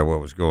figured out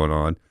what was going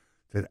on.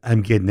 Said,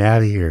 I'm getting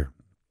out of here.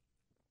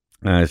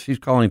 She's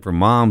calling for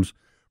Moms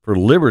for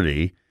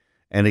Liberty,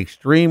 an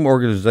extreme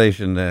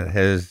organization that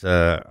has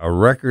a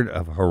record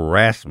of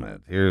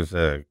harassment. Here's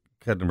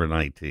cut number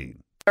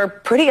 19. Are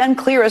pretty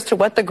unclear as to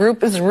what the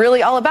group is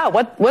really all about,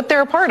 what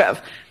they're a part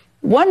of.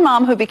 One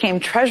mom who became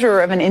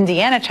treasurer of an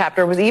Indiana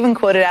chapter was even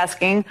quoted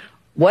asking,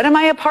 "What am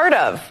I a part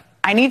of?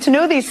 I need to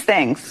know these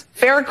things.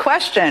 Fair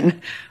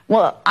question."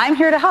 Well, I'm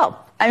here to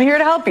help. I'm here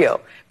to help you.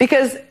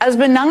 Because as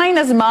benign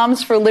as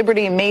Moms for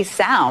Liberty may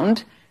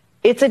sound,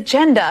 its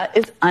agenda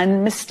is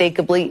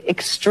unmistakably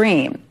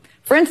extreme.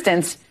 For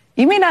instance,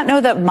 you may not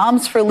know that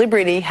Moms for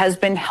Liberty has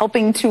been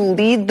helping to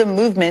lead the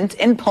movement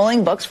in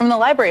pulling books from the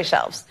library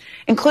shelves,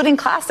 including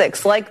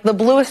classics like The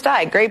Bluest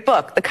Eye, great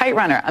book, The Kite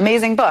Runner,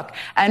 amazing book,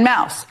 and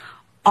Mouse,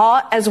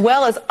 as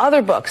well as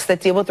other books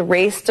that deal with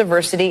race,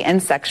 diversity,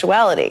 and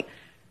sexuality.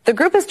 The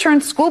group has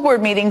turned school board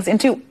meetings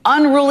into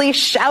unruly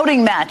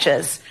shouting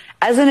matches.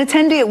 As an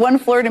attendee at one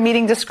Florida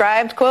meeting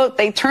described, quote,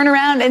 "They turn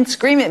around and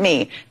scream at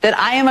me that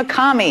I am a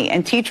commie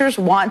and teachers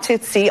want to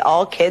see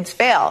all kids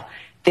fail.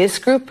 This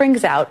group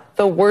brings out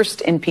the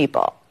worst in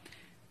people."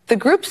 The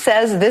group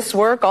says this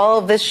work, all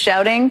of this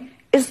shouting,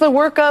 is the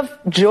work of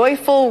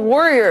joyful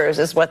warriors,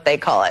 is what they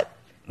call it.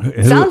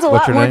 Sounds a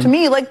lot more to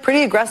me like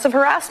pretty aggressive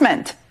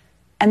harassment.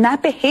 And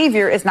that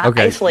behavior is not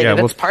isolated.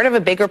 It's part of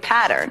a bigger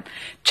pattern.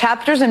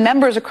 Chapters and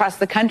members across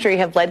the country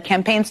have led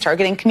campaigns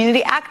targeting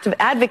community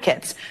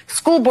advocates,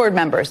 school board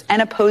members,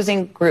 and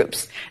opposing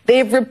groups. They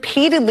have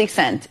repeatedly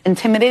sent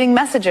intimidating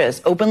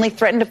messages, openly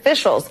threatened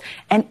officials,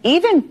 and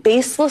even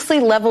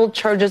baselessly leveled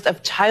charges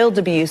of child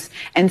abuse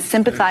and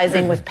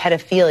sympathizing with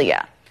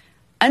pedophilia.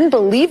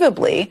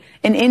 Unbelievably,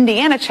 an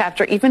Indiana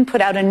chapter even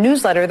put out a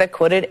newsletter that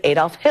quoted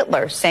Adolf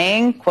Hitler,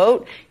 saying,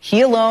 quote, "He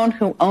alone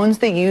who owns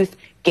the youth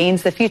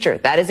gains the future."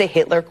 That is a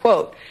Hitler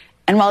quote.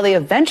 And while they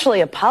eventually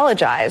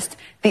apologized,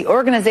 the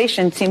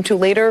organization seemed to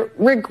later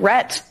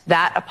regret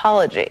that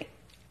apology.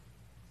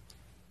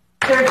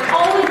 There's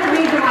always a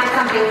reason why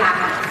something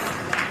happens,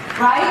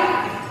 right?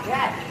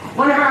 Yes.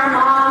 One of our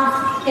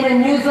moms in a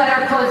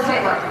newsletter quotes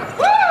Hitler.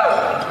 Woo!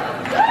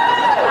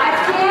 I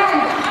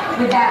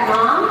stand with that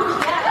mom.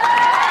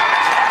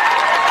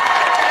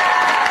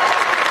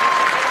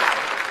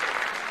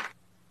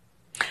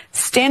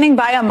 Standing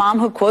by a mom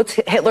who quotes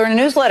Hitler in a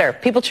newsletter.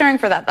 People cheering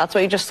for that. That's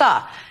what you just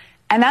saw.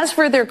 And as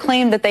for their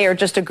claim that they are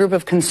just a group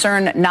of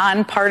concerned,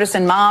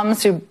 nonpartisan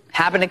moms who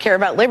happen to care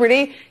about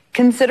liberty,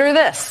 consider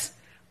this.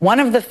 One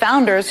of the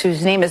founders,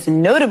 whose name is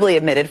notably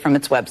omitted from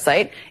its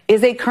website,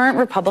 is a current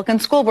Republican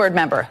school board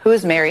member who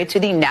is married to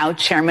the now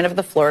chairman of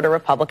the Florida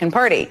Republican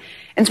Party.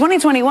 In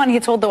 2021, he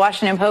told the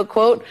Washington Post,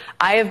 quote,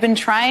 "I have been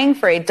trying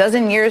for a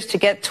dozen years to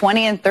get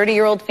 20 and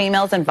 30-year-old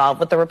females involved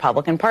with the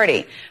Republican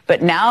Party.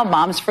 But now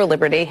Moms for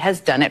Liberty has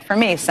done it for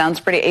me." Sounds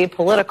pretty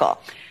apolitical.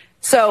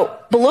 So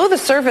below the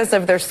surface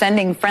of their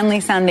sending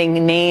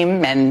friendly-sounding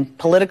name and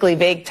politically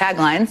vague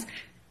taglines,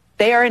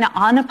 they are an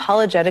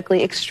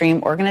unapologetically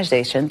extreme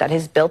organization that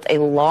has built a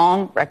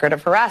long record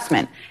of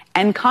harassment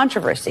and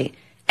controversy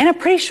in a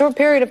pretty short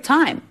period of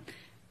time.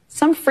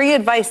 Some free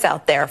advice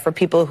out there for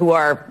people who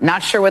are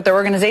not sure what their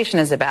organization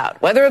is about,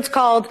 whether it's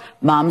called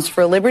Moms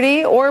for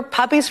Liberty or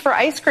Puppies for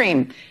Ice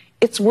Cream.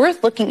 It's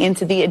worth looking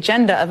into the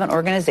agenda of an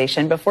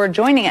organization before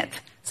joining it.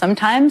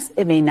 Sometimes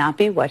it may not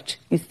be what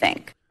you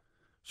think.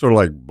 Sort of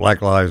like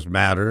Black Lives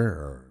Matter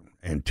or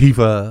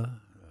Antifa,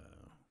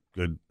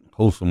 good,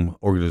 wholesome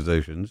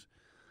organizations.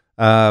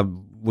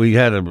 We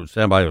had a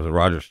soundbite with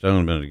Roger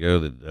Stone a minute ago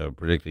that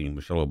predicting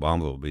Michelle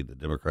Obama will be the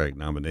Democratic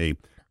nominee.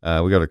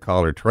 We got a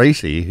caller,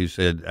 Tracy, who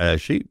said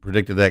she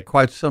predicted that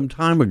quite some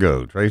time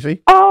ago.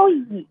 Tracy?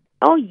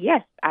 Oh,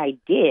 yes, I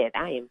did.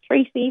 I am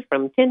Tracy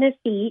from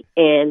Tennessee,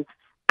 and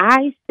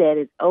I said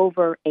it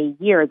over a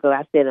year ago.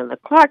 I said it on the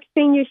Clark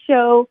Senior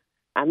Show.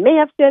 I may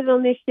have said it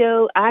on this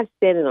show. I've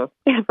said it on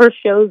several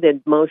shows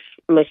that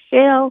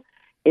Michelle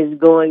is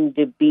going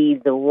to be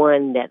the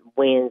one that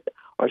wins,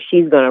 or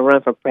she's going to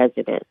run for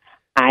president.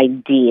 I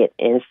did.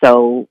 And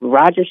so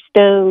Roger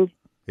Stone,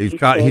 he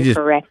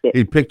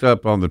picked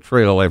up on the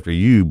trail after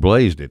you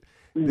blazed it.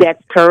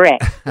 That's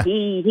correct.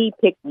 He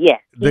picked, yes,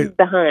 he's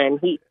behind.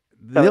 He's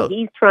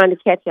trying to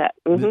catch up.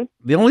 Mm-hmm.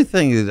 The only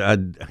thing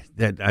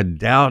that I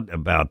doubt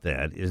about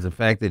that is the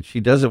fact that she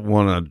doesn't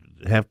want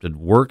to have to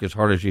work as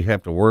hard as you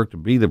have to work to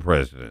be the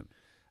president.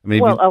 I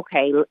mean,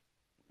 okay.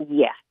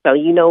 Yeah. So,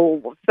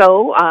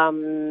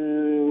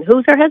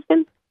 who's her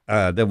husband?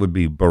 That would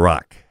be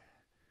Barack.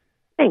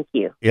 Thank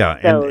you.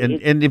 Yeah, So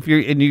and if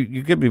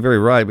you could be very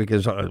right,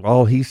 because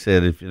all he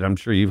said, and I'm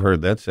sure you've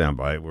heard that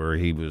soundbite where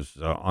he was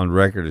on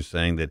record as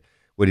saying that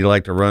would he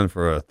like to run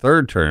for a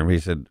third term? He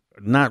said,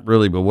 not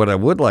really, but what I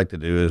would like to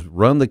do is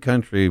run the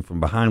country from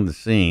behind the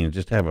scenes,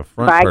 just have a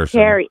front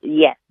person.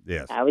 Yes.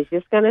 Yes. I was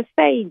just going to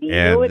say, do you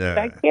know what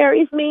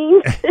vicarious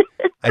means?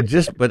 I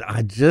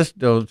just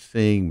don't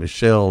see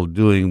Michelle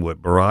doing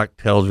what Barack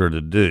tells her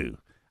to do.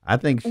 I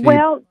think she,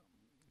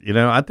 she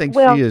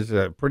is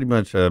pretty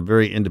much a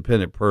very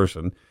independent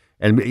person.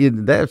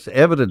 And that's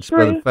evidenced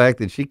by the fact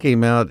that she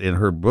came out in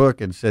her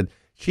book and said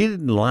she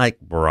didn't like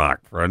Barack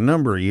for a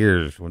number of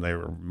years when they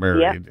were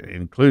married,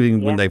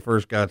 including when they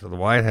first got to the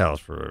White House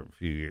for a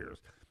few years.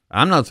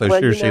 I'm not so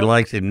sure she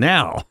likes him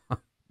now.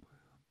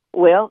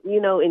 Well,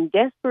 in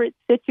desperate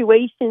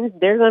situations,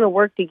 they're going to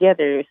work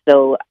together.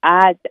 So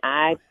I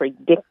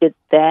predicted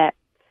that.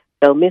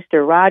 So,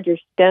 Mr. Roger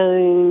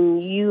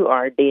Stone, you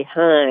are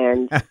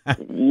behind.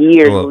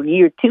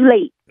 You're too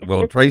late.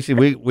 Well, Tracy,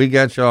 we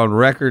got you on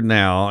record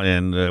now,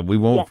 and we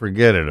won't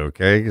forget it,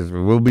 okay? Because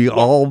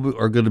all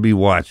are going to be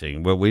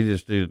watching. But we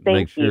just do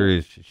make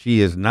sure she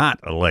is not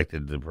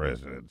elected to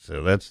president.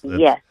 So that's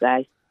yes,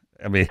 I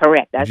mean,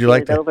 correct. I said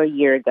it over a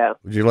year ago.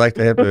 Would you like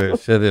to have to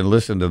sit and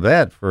listen to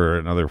that for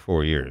another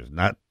 4 years?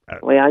 Not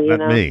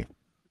me.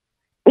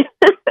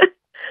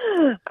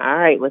 All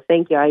right. Well,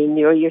 thank you. I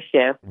enjoy your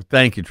show.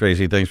 Thank you,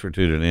 Tracy. Thanks for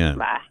tuning in.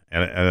 Bye.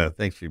 And I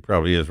think she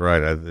probably is right.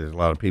 There's a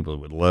lot of people that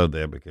would love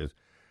that because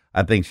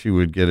I think she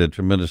would get a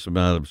tremendous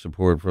amount of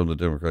support from the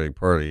Democratic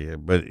Party,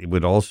 but it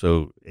would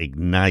also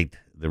ignite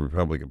the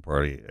Republican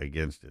Party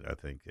against it, I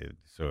think.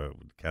 So it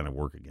would kind of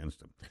work against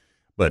them.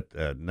 But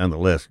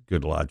nonetheless,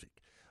 good logic.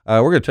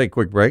 We're going to take a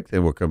quick break,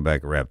 then we'll come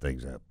back and wrap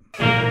things up.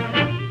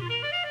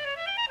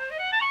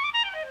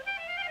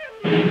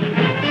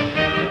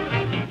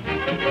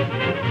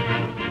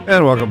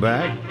 And welcome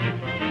back.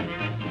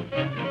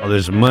 Well,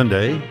 this is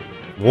Monday.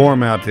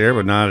 Warm out there,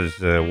 but not as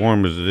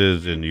warm as it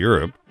is in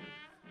Europe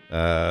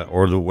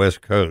or the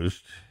West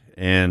Coast.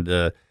 And,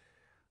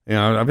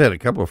 I've had a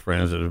couple of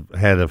friends that have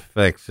had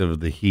effects of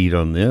the heat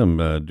on them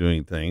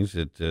doing things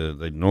that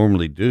they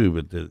normally do,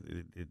 but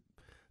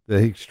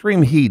the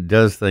extreme heat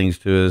does things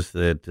to us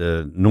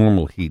that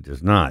normal heat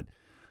does not.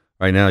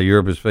 Right now,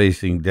 Europe is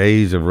facing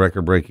days of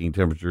record-breaking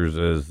temperatures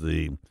as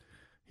the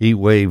heat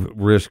wave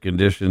risk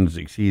conditions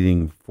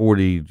exceeding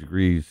 40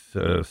 degrees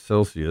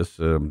Celsius,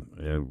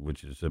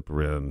 which is up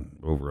around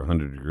over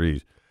 100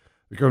 degrees.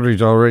 The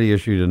country's already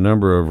issued a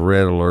number of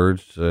red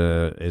alerts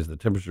as the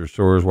temperature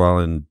soars, while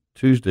on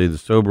Tuesday, the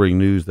sobering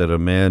news that a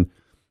man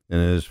in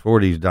his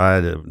 40s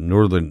died of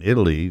northern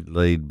Italy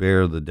laid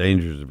bare the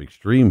dangers of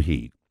extreme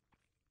heat.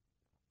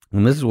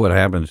 And this is what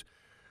happens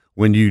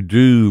when you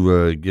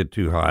do get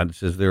too hot. It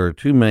says there are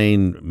two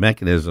main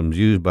mechanisms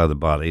used by the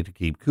body to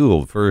keep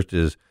cool. The first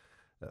is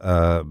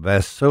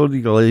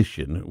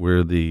vasodilation,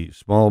 where the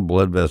small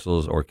blood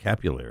vessels or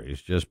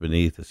capillaries just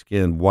beneath the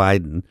skin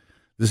widen.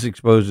 This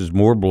exposes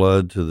more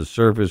blood to the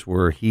surface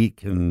where heat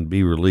can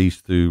be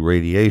released through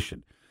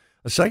radiation.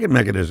 A second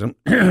mechanism,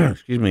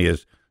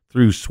 is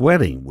through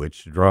sweating,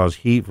 which draws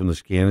heat from the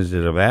skin as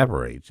it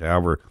evaporates.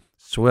 However,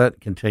 sweat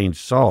contains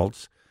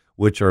salts,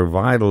 which are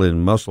vital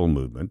in muscle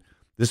movement.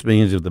 This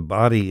means if the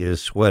body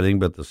is sweating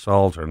but the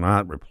salts are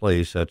not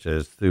replaced, such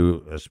as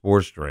through a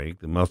sports drink,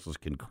 the muscles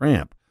can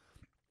cramp.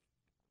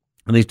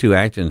 And these two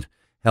actions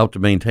help to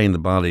maintain the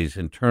body's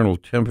internal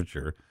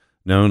temperature,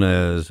 known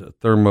as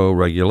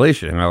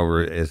thermoregulation.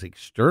 However, as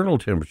external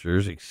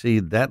temperatures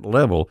exceed that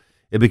level,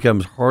 it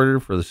becomes harder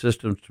for the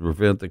systems to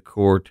prevent the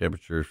core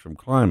temperatures from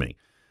climbing.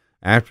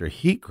 After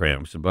heat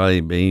cramps, the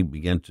body may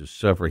begin to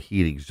suffer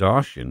heat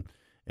exhaustion.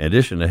 In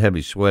addition to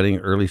heavy sweating,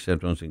 early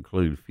symptoms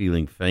include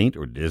feeling faint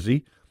or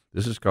dizzy.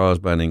 This is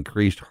caused by an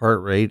increased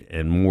heart rate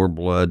and more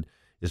blood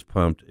is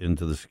pumped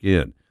into the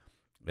skin.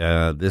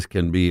 This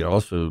can be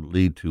also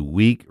lead to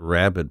weak,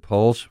 rapid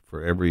pulse.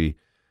 For every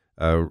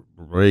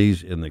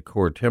raise in the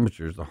core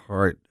temperatures, the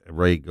heart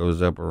rate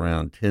goes up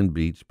around 10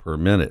 beats per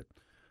minute.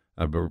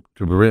 To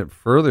prevent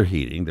further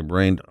heating, the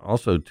brain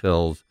also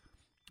tells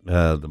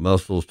the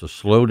muscles to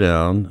slow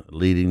down,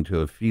 leading to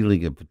a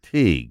feeling of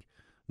fatigue.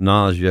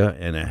 Nausea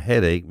and a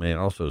headache may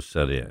also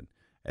set in.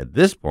 At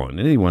this point,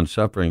 anyone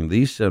suffering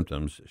these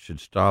symptoms should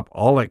stop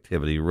all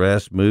activity,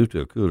 rest, move to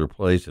a cooler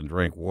place, and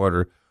drink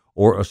water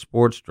or a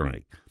sports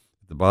drink.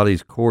 If the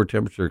body's core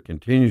temperature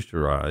continues to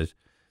rise,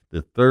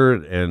 the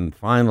third and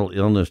final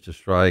illness to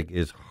strike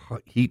is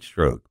heat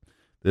stroke.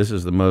 This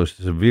is the most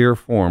severe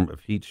form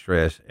of heat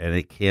stress, and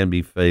it can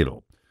be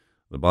fatal.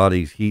 The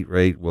body's heat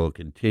rate will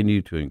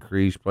continue to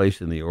increase,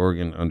 placing the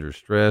organ under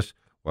stress,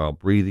 while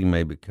breathing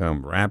may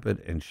become rapid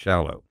and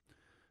shallow.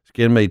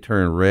 Skin may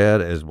turn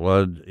red as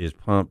blood is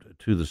pumped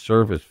to the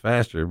surface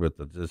faster, but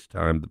at this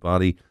time the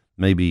body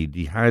may be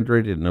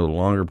dehydrated and no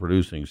longer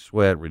producing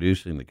sweat,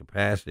 reducing the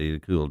capacity to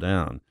cool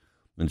down.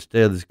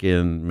 Instead, the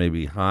skin may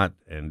be hot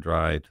and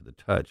dry to the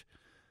touch.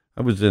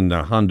 I was in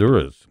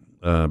Honduras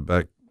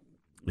back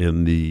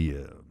in the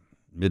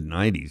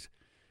mid-'90s,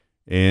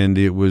 and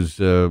it was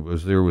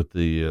there with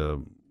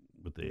the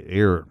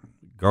Air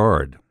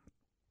Guard,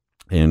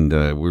 and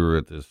we were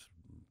at this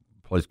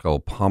place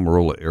called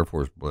Pomerola Air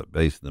Force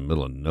Base in the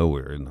middle of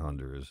nowhere in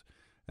Honduras,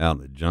 out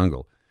in the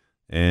jungle.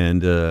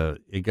 And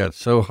it got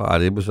so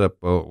hot, it was up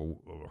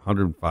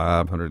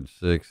 105,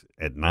 106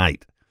 at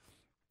night.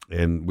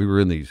 And we were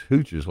in these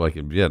hooches like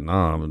in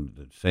Vietnam,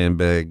 and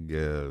sandbag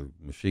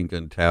machine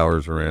gun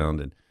towers around.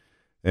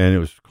 And it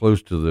was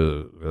close to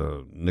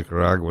the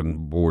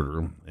Nicaraguan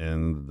border,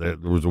 and there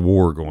was a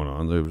war going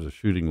on. There was a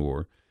shooting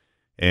war.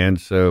 And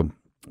so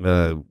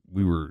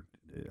we were,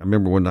 I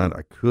remember one night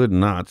I could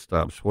not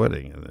stop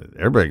sweating. And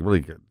everybody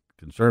really got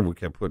concerned. We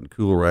kept putting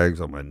cool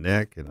rags on my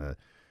neck, and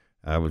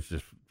I was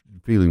just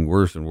feeling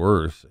worse and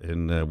worse.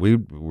 And we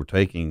were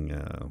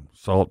taking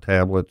salt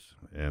tablets,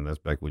 and that's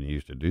back when you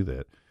used to do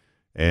that,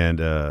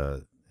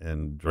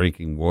 and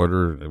drinking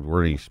water. There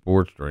weren't any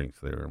sports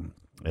drinks there.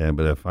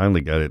 But I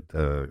finally got it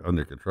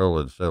under control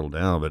and settled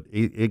down. But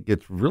it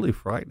gets really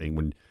frightening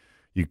when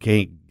you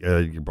can't,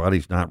 your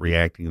body's not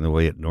reacting the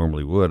way it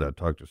normally would. I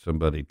talked to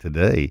somebody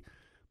today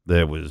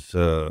that was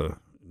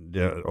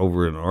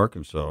over in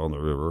Arkansas on the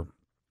river,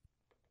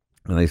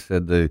 and they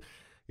said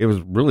it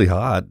was really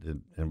hot,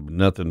 and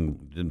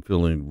nothing, didn't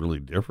feel any really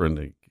different.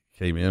 He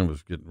came in,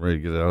 was getting ready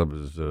to get out of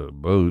his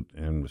boat,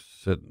 and was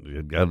sitting, he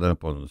had gotten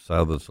up on the side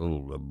of this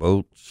little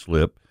boat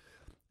slip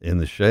in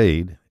the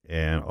shade,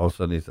 and all of a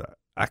sudden he said,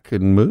 I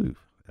couldn't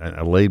move.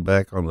 I laid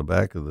back on the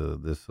back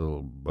of this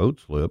little boat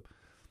slip,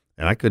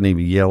 and I couldn't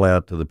even yell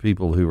out to the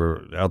people who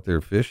were out there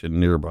fishing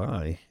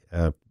nearby.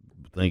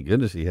 Thank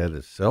goodness he had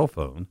his cell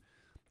phone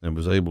and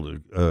was able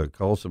to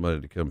call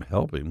somebody to come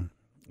help him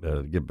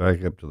get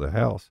back up to the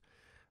house.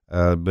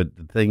 But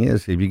the thing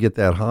is, if you get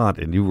that hot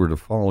and you were to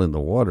fall in the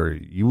water,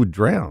 you would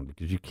drown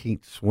because you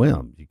can't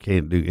swim. You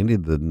can't do any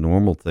of the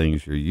normal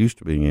things you're used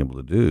to being able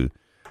to do,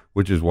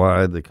 which is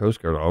why the Coast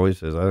Guard always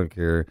says, I don't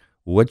care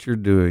what you're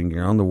doing,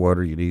 you're on the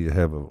water, you need to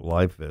have a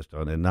life vest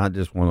on, and not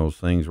just one of those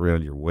things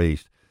around your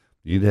waist.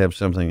 You need to have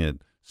something that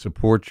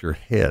supports your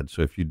head.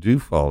 So if you do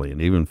fall in,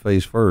 even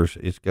face first,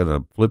 it's going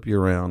to flip you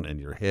around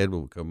and your head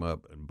will come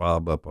up and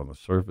bob up on the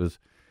surface.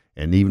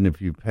 And even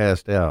if you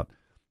passed out,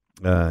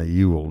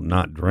 you will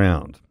not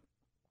drown.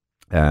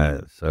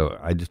 So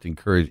I just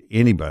encourage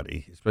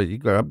anybody,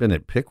 especially, I've been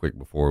at Pickwick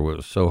before where it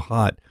was so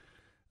hot.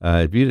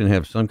 If you didn't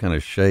have some kind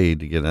of shade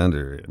to get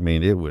under, I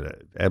mean, it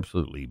would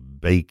absolutely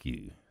bake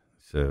you.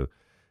 So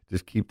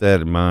just keep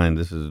that in mind.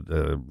 This is,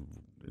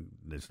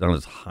 it's not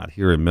as hot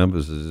here in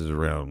Memphis as it is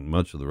around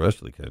much of the rest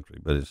of the country,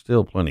 but it's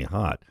still plenty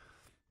hot.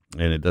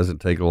 And it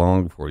doesn't take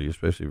long for you,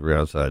 especially if you're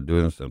outside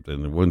doing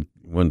something. And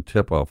one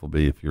tip-off will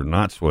be if you're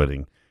not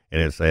sweating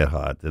and it's that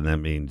hot, then that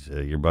means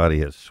your body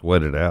has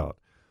sweated out.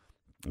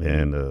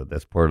 And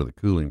that's part of the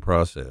cooling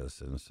process.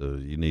 And so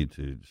you need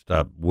to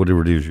stop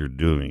whatever it is you're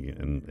doing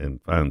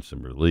and find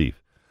some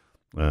relief.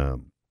 I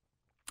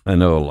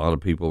know a lot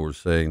of people were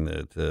saying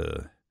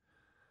that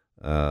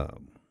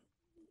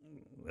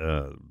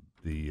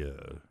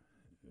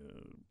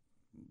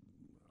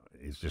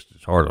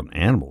it's hard on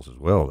animals as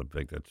well. In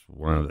fact, that's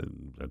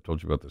I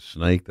told you about the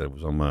snake that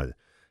was on my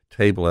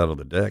table out on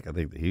the deck. I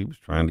think that he was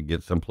trying to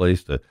get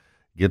someplace to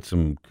get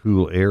some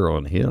cool air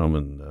on him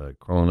and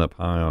crawling up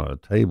high on a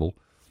table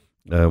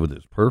with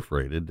it's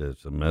perforated.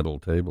 It's a metal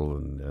table,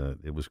 and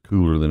it was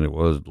cooler than it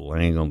was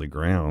laying on the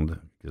ground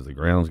because the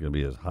ground's going to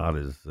be as hot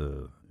as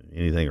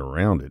anything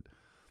around it.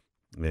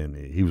 And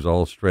he was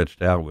all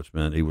stretched out, which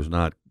meant he was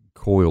not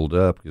coiled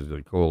up, because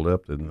they're coiled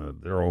up, then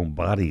their own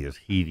body is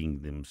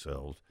heating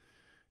themselves.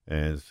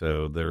 And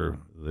so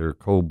they're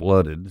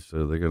cold-blooded,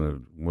 so they're going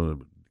to want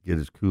to get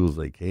as cool as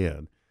they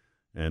can.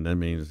 And that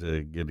means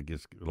a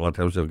lot of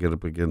times they'll get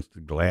up against the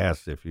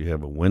glass. If you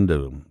have a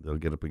window, they'll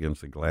get up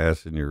against the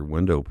glass in your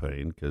window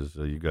pane because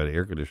you've got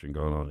air conditioning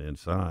going on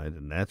inside,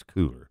 and that's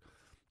cooler.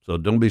 So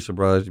don't be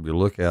surprised if you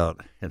look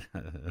out. And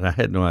I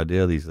had no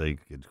idea these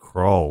things could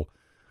crawl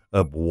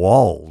up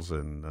walls,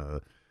 and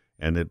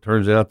it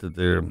turns out that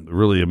they're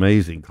really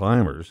amazing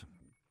climbers,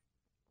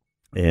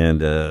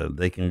 and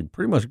they can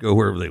pretty much go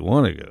wherever they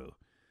want to go.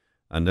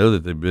 I know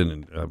that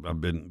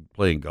I've been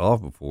playing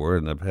golf before,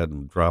 and I've had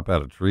them drop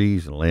out of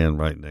trees and land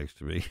right next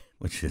to me,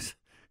 which is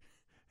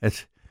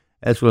that's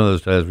one of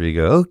those times where you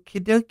go,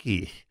 okie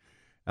dokie.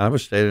 I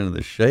was standing in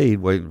the shade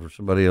waiting for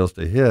somebody else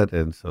to hit,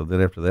 and so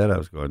then after that I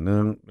was going,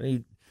 no,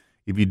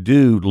 if you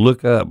do,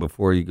 look up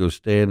before you go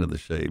stand in the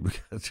shade,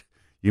 because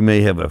you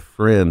may have a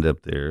friend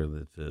up there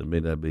that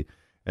may not be.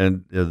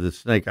 And the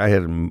snake I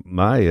had in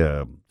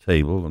my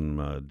table and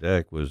my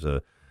deck was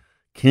a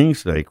king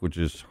snake, which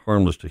is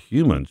harmless to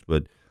humans.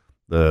 But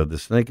the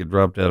snake that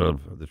dropped out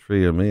of the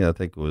tree on me, I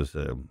think was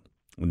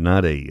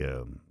not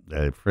a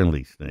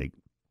friendly snake.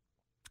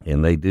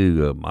 And they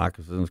do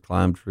moccasins,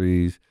 climb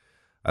trees.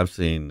 I've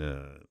seen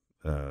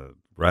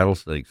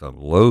rattlesnakes on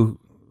low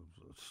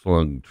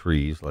slung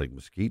trees like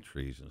mesquite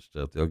trees and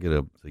stuff. They'll get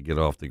up, they get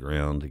off the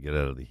ground to get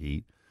out of the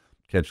heat,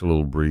 catch a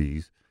little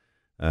breeze,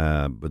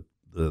 but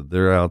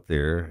they're out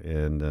there,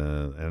 and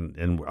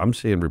I'm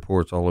seeing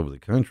reports all over the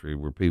country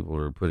where people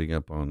are putting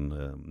up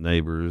on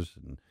neighbors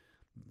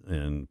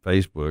and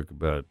Facebook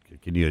about,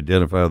 can you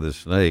identify the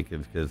snake?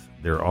 It's because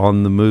they're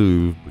on the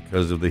move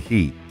because of the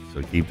heat.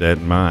 So keep that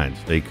in mind.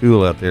 Stay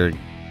cool out there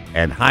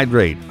and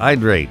hydrate.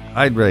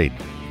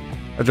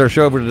 That's our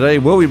show for today.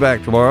 We'll be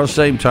back tomorrow,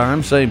 same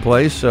time, same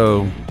place.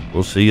 So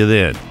we'll see you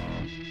then.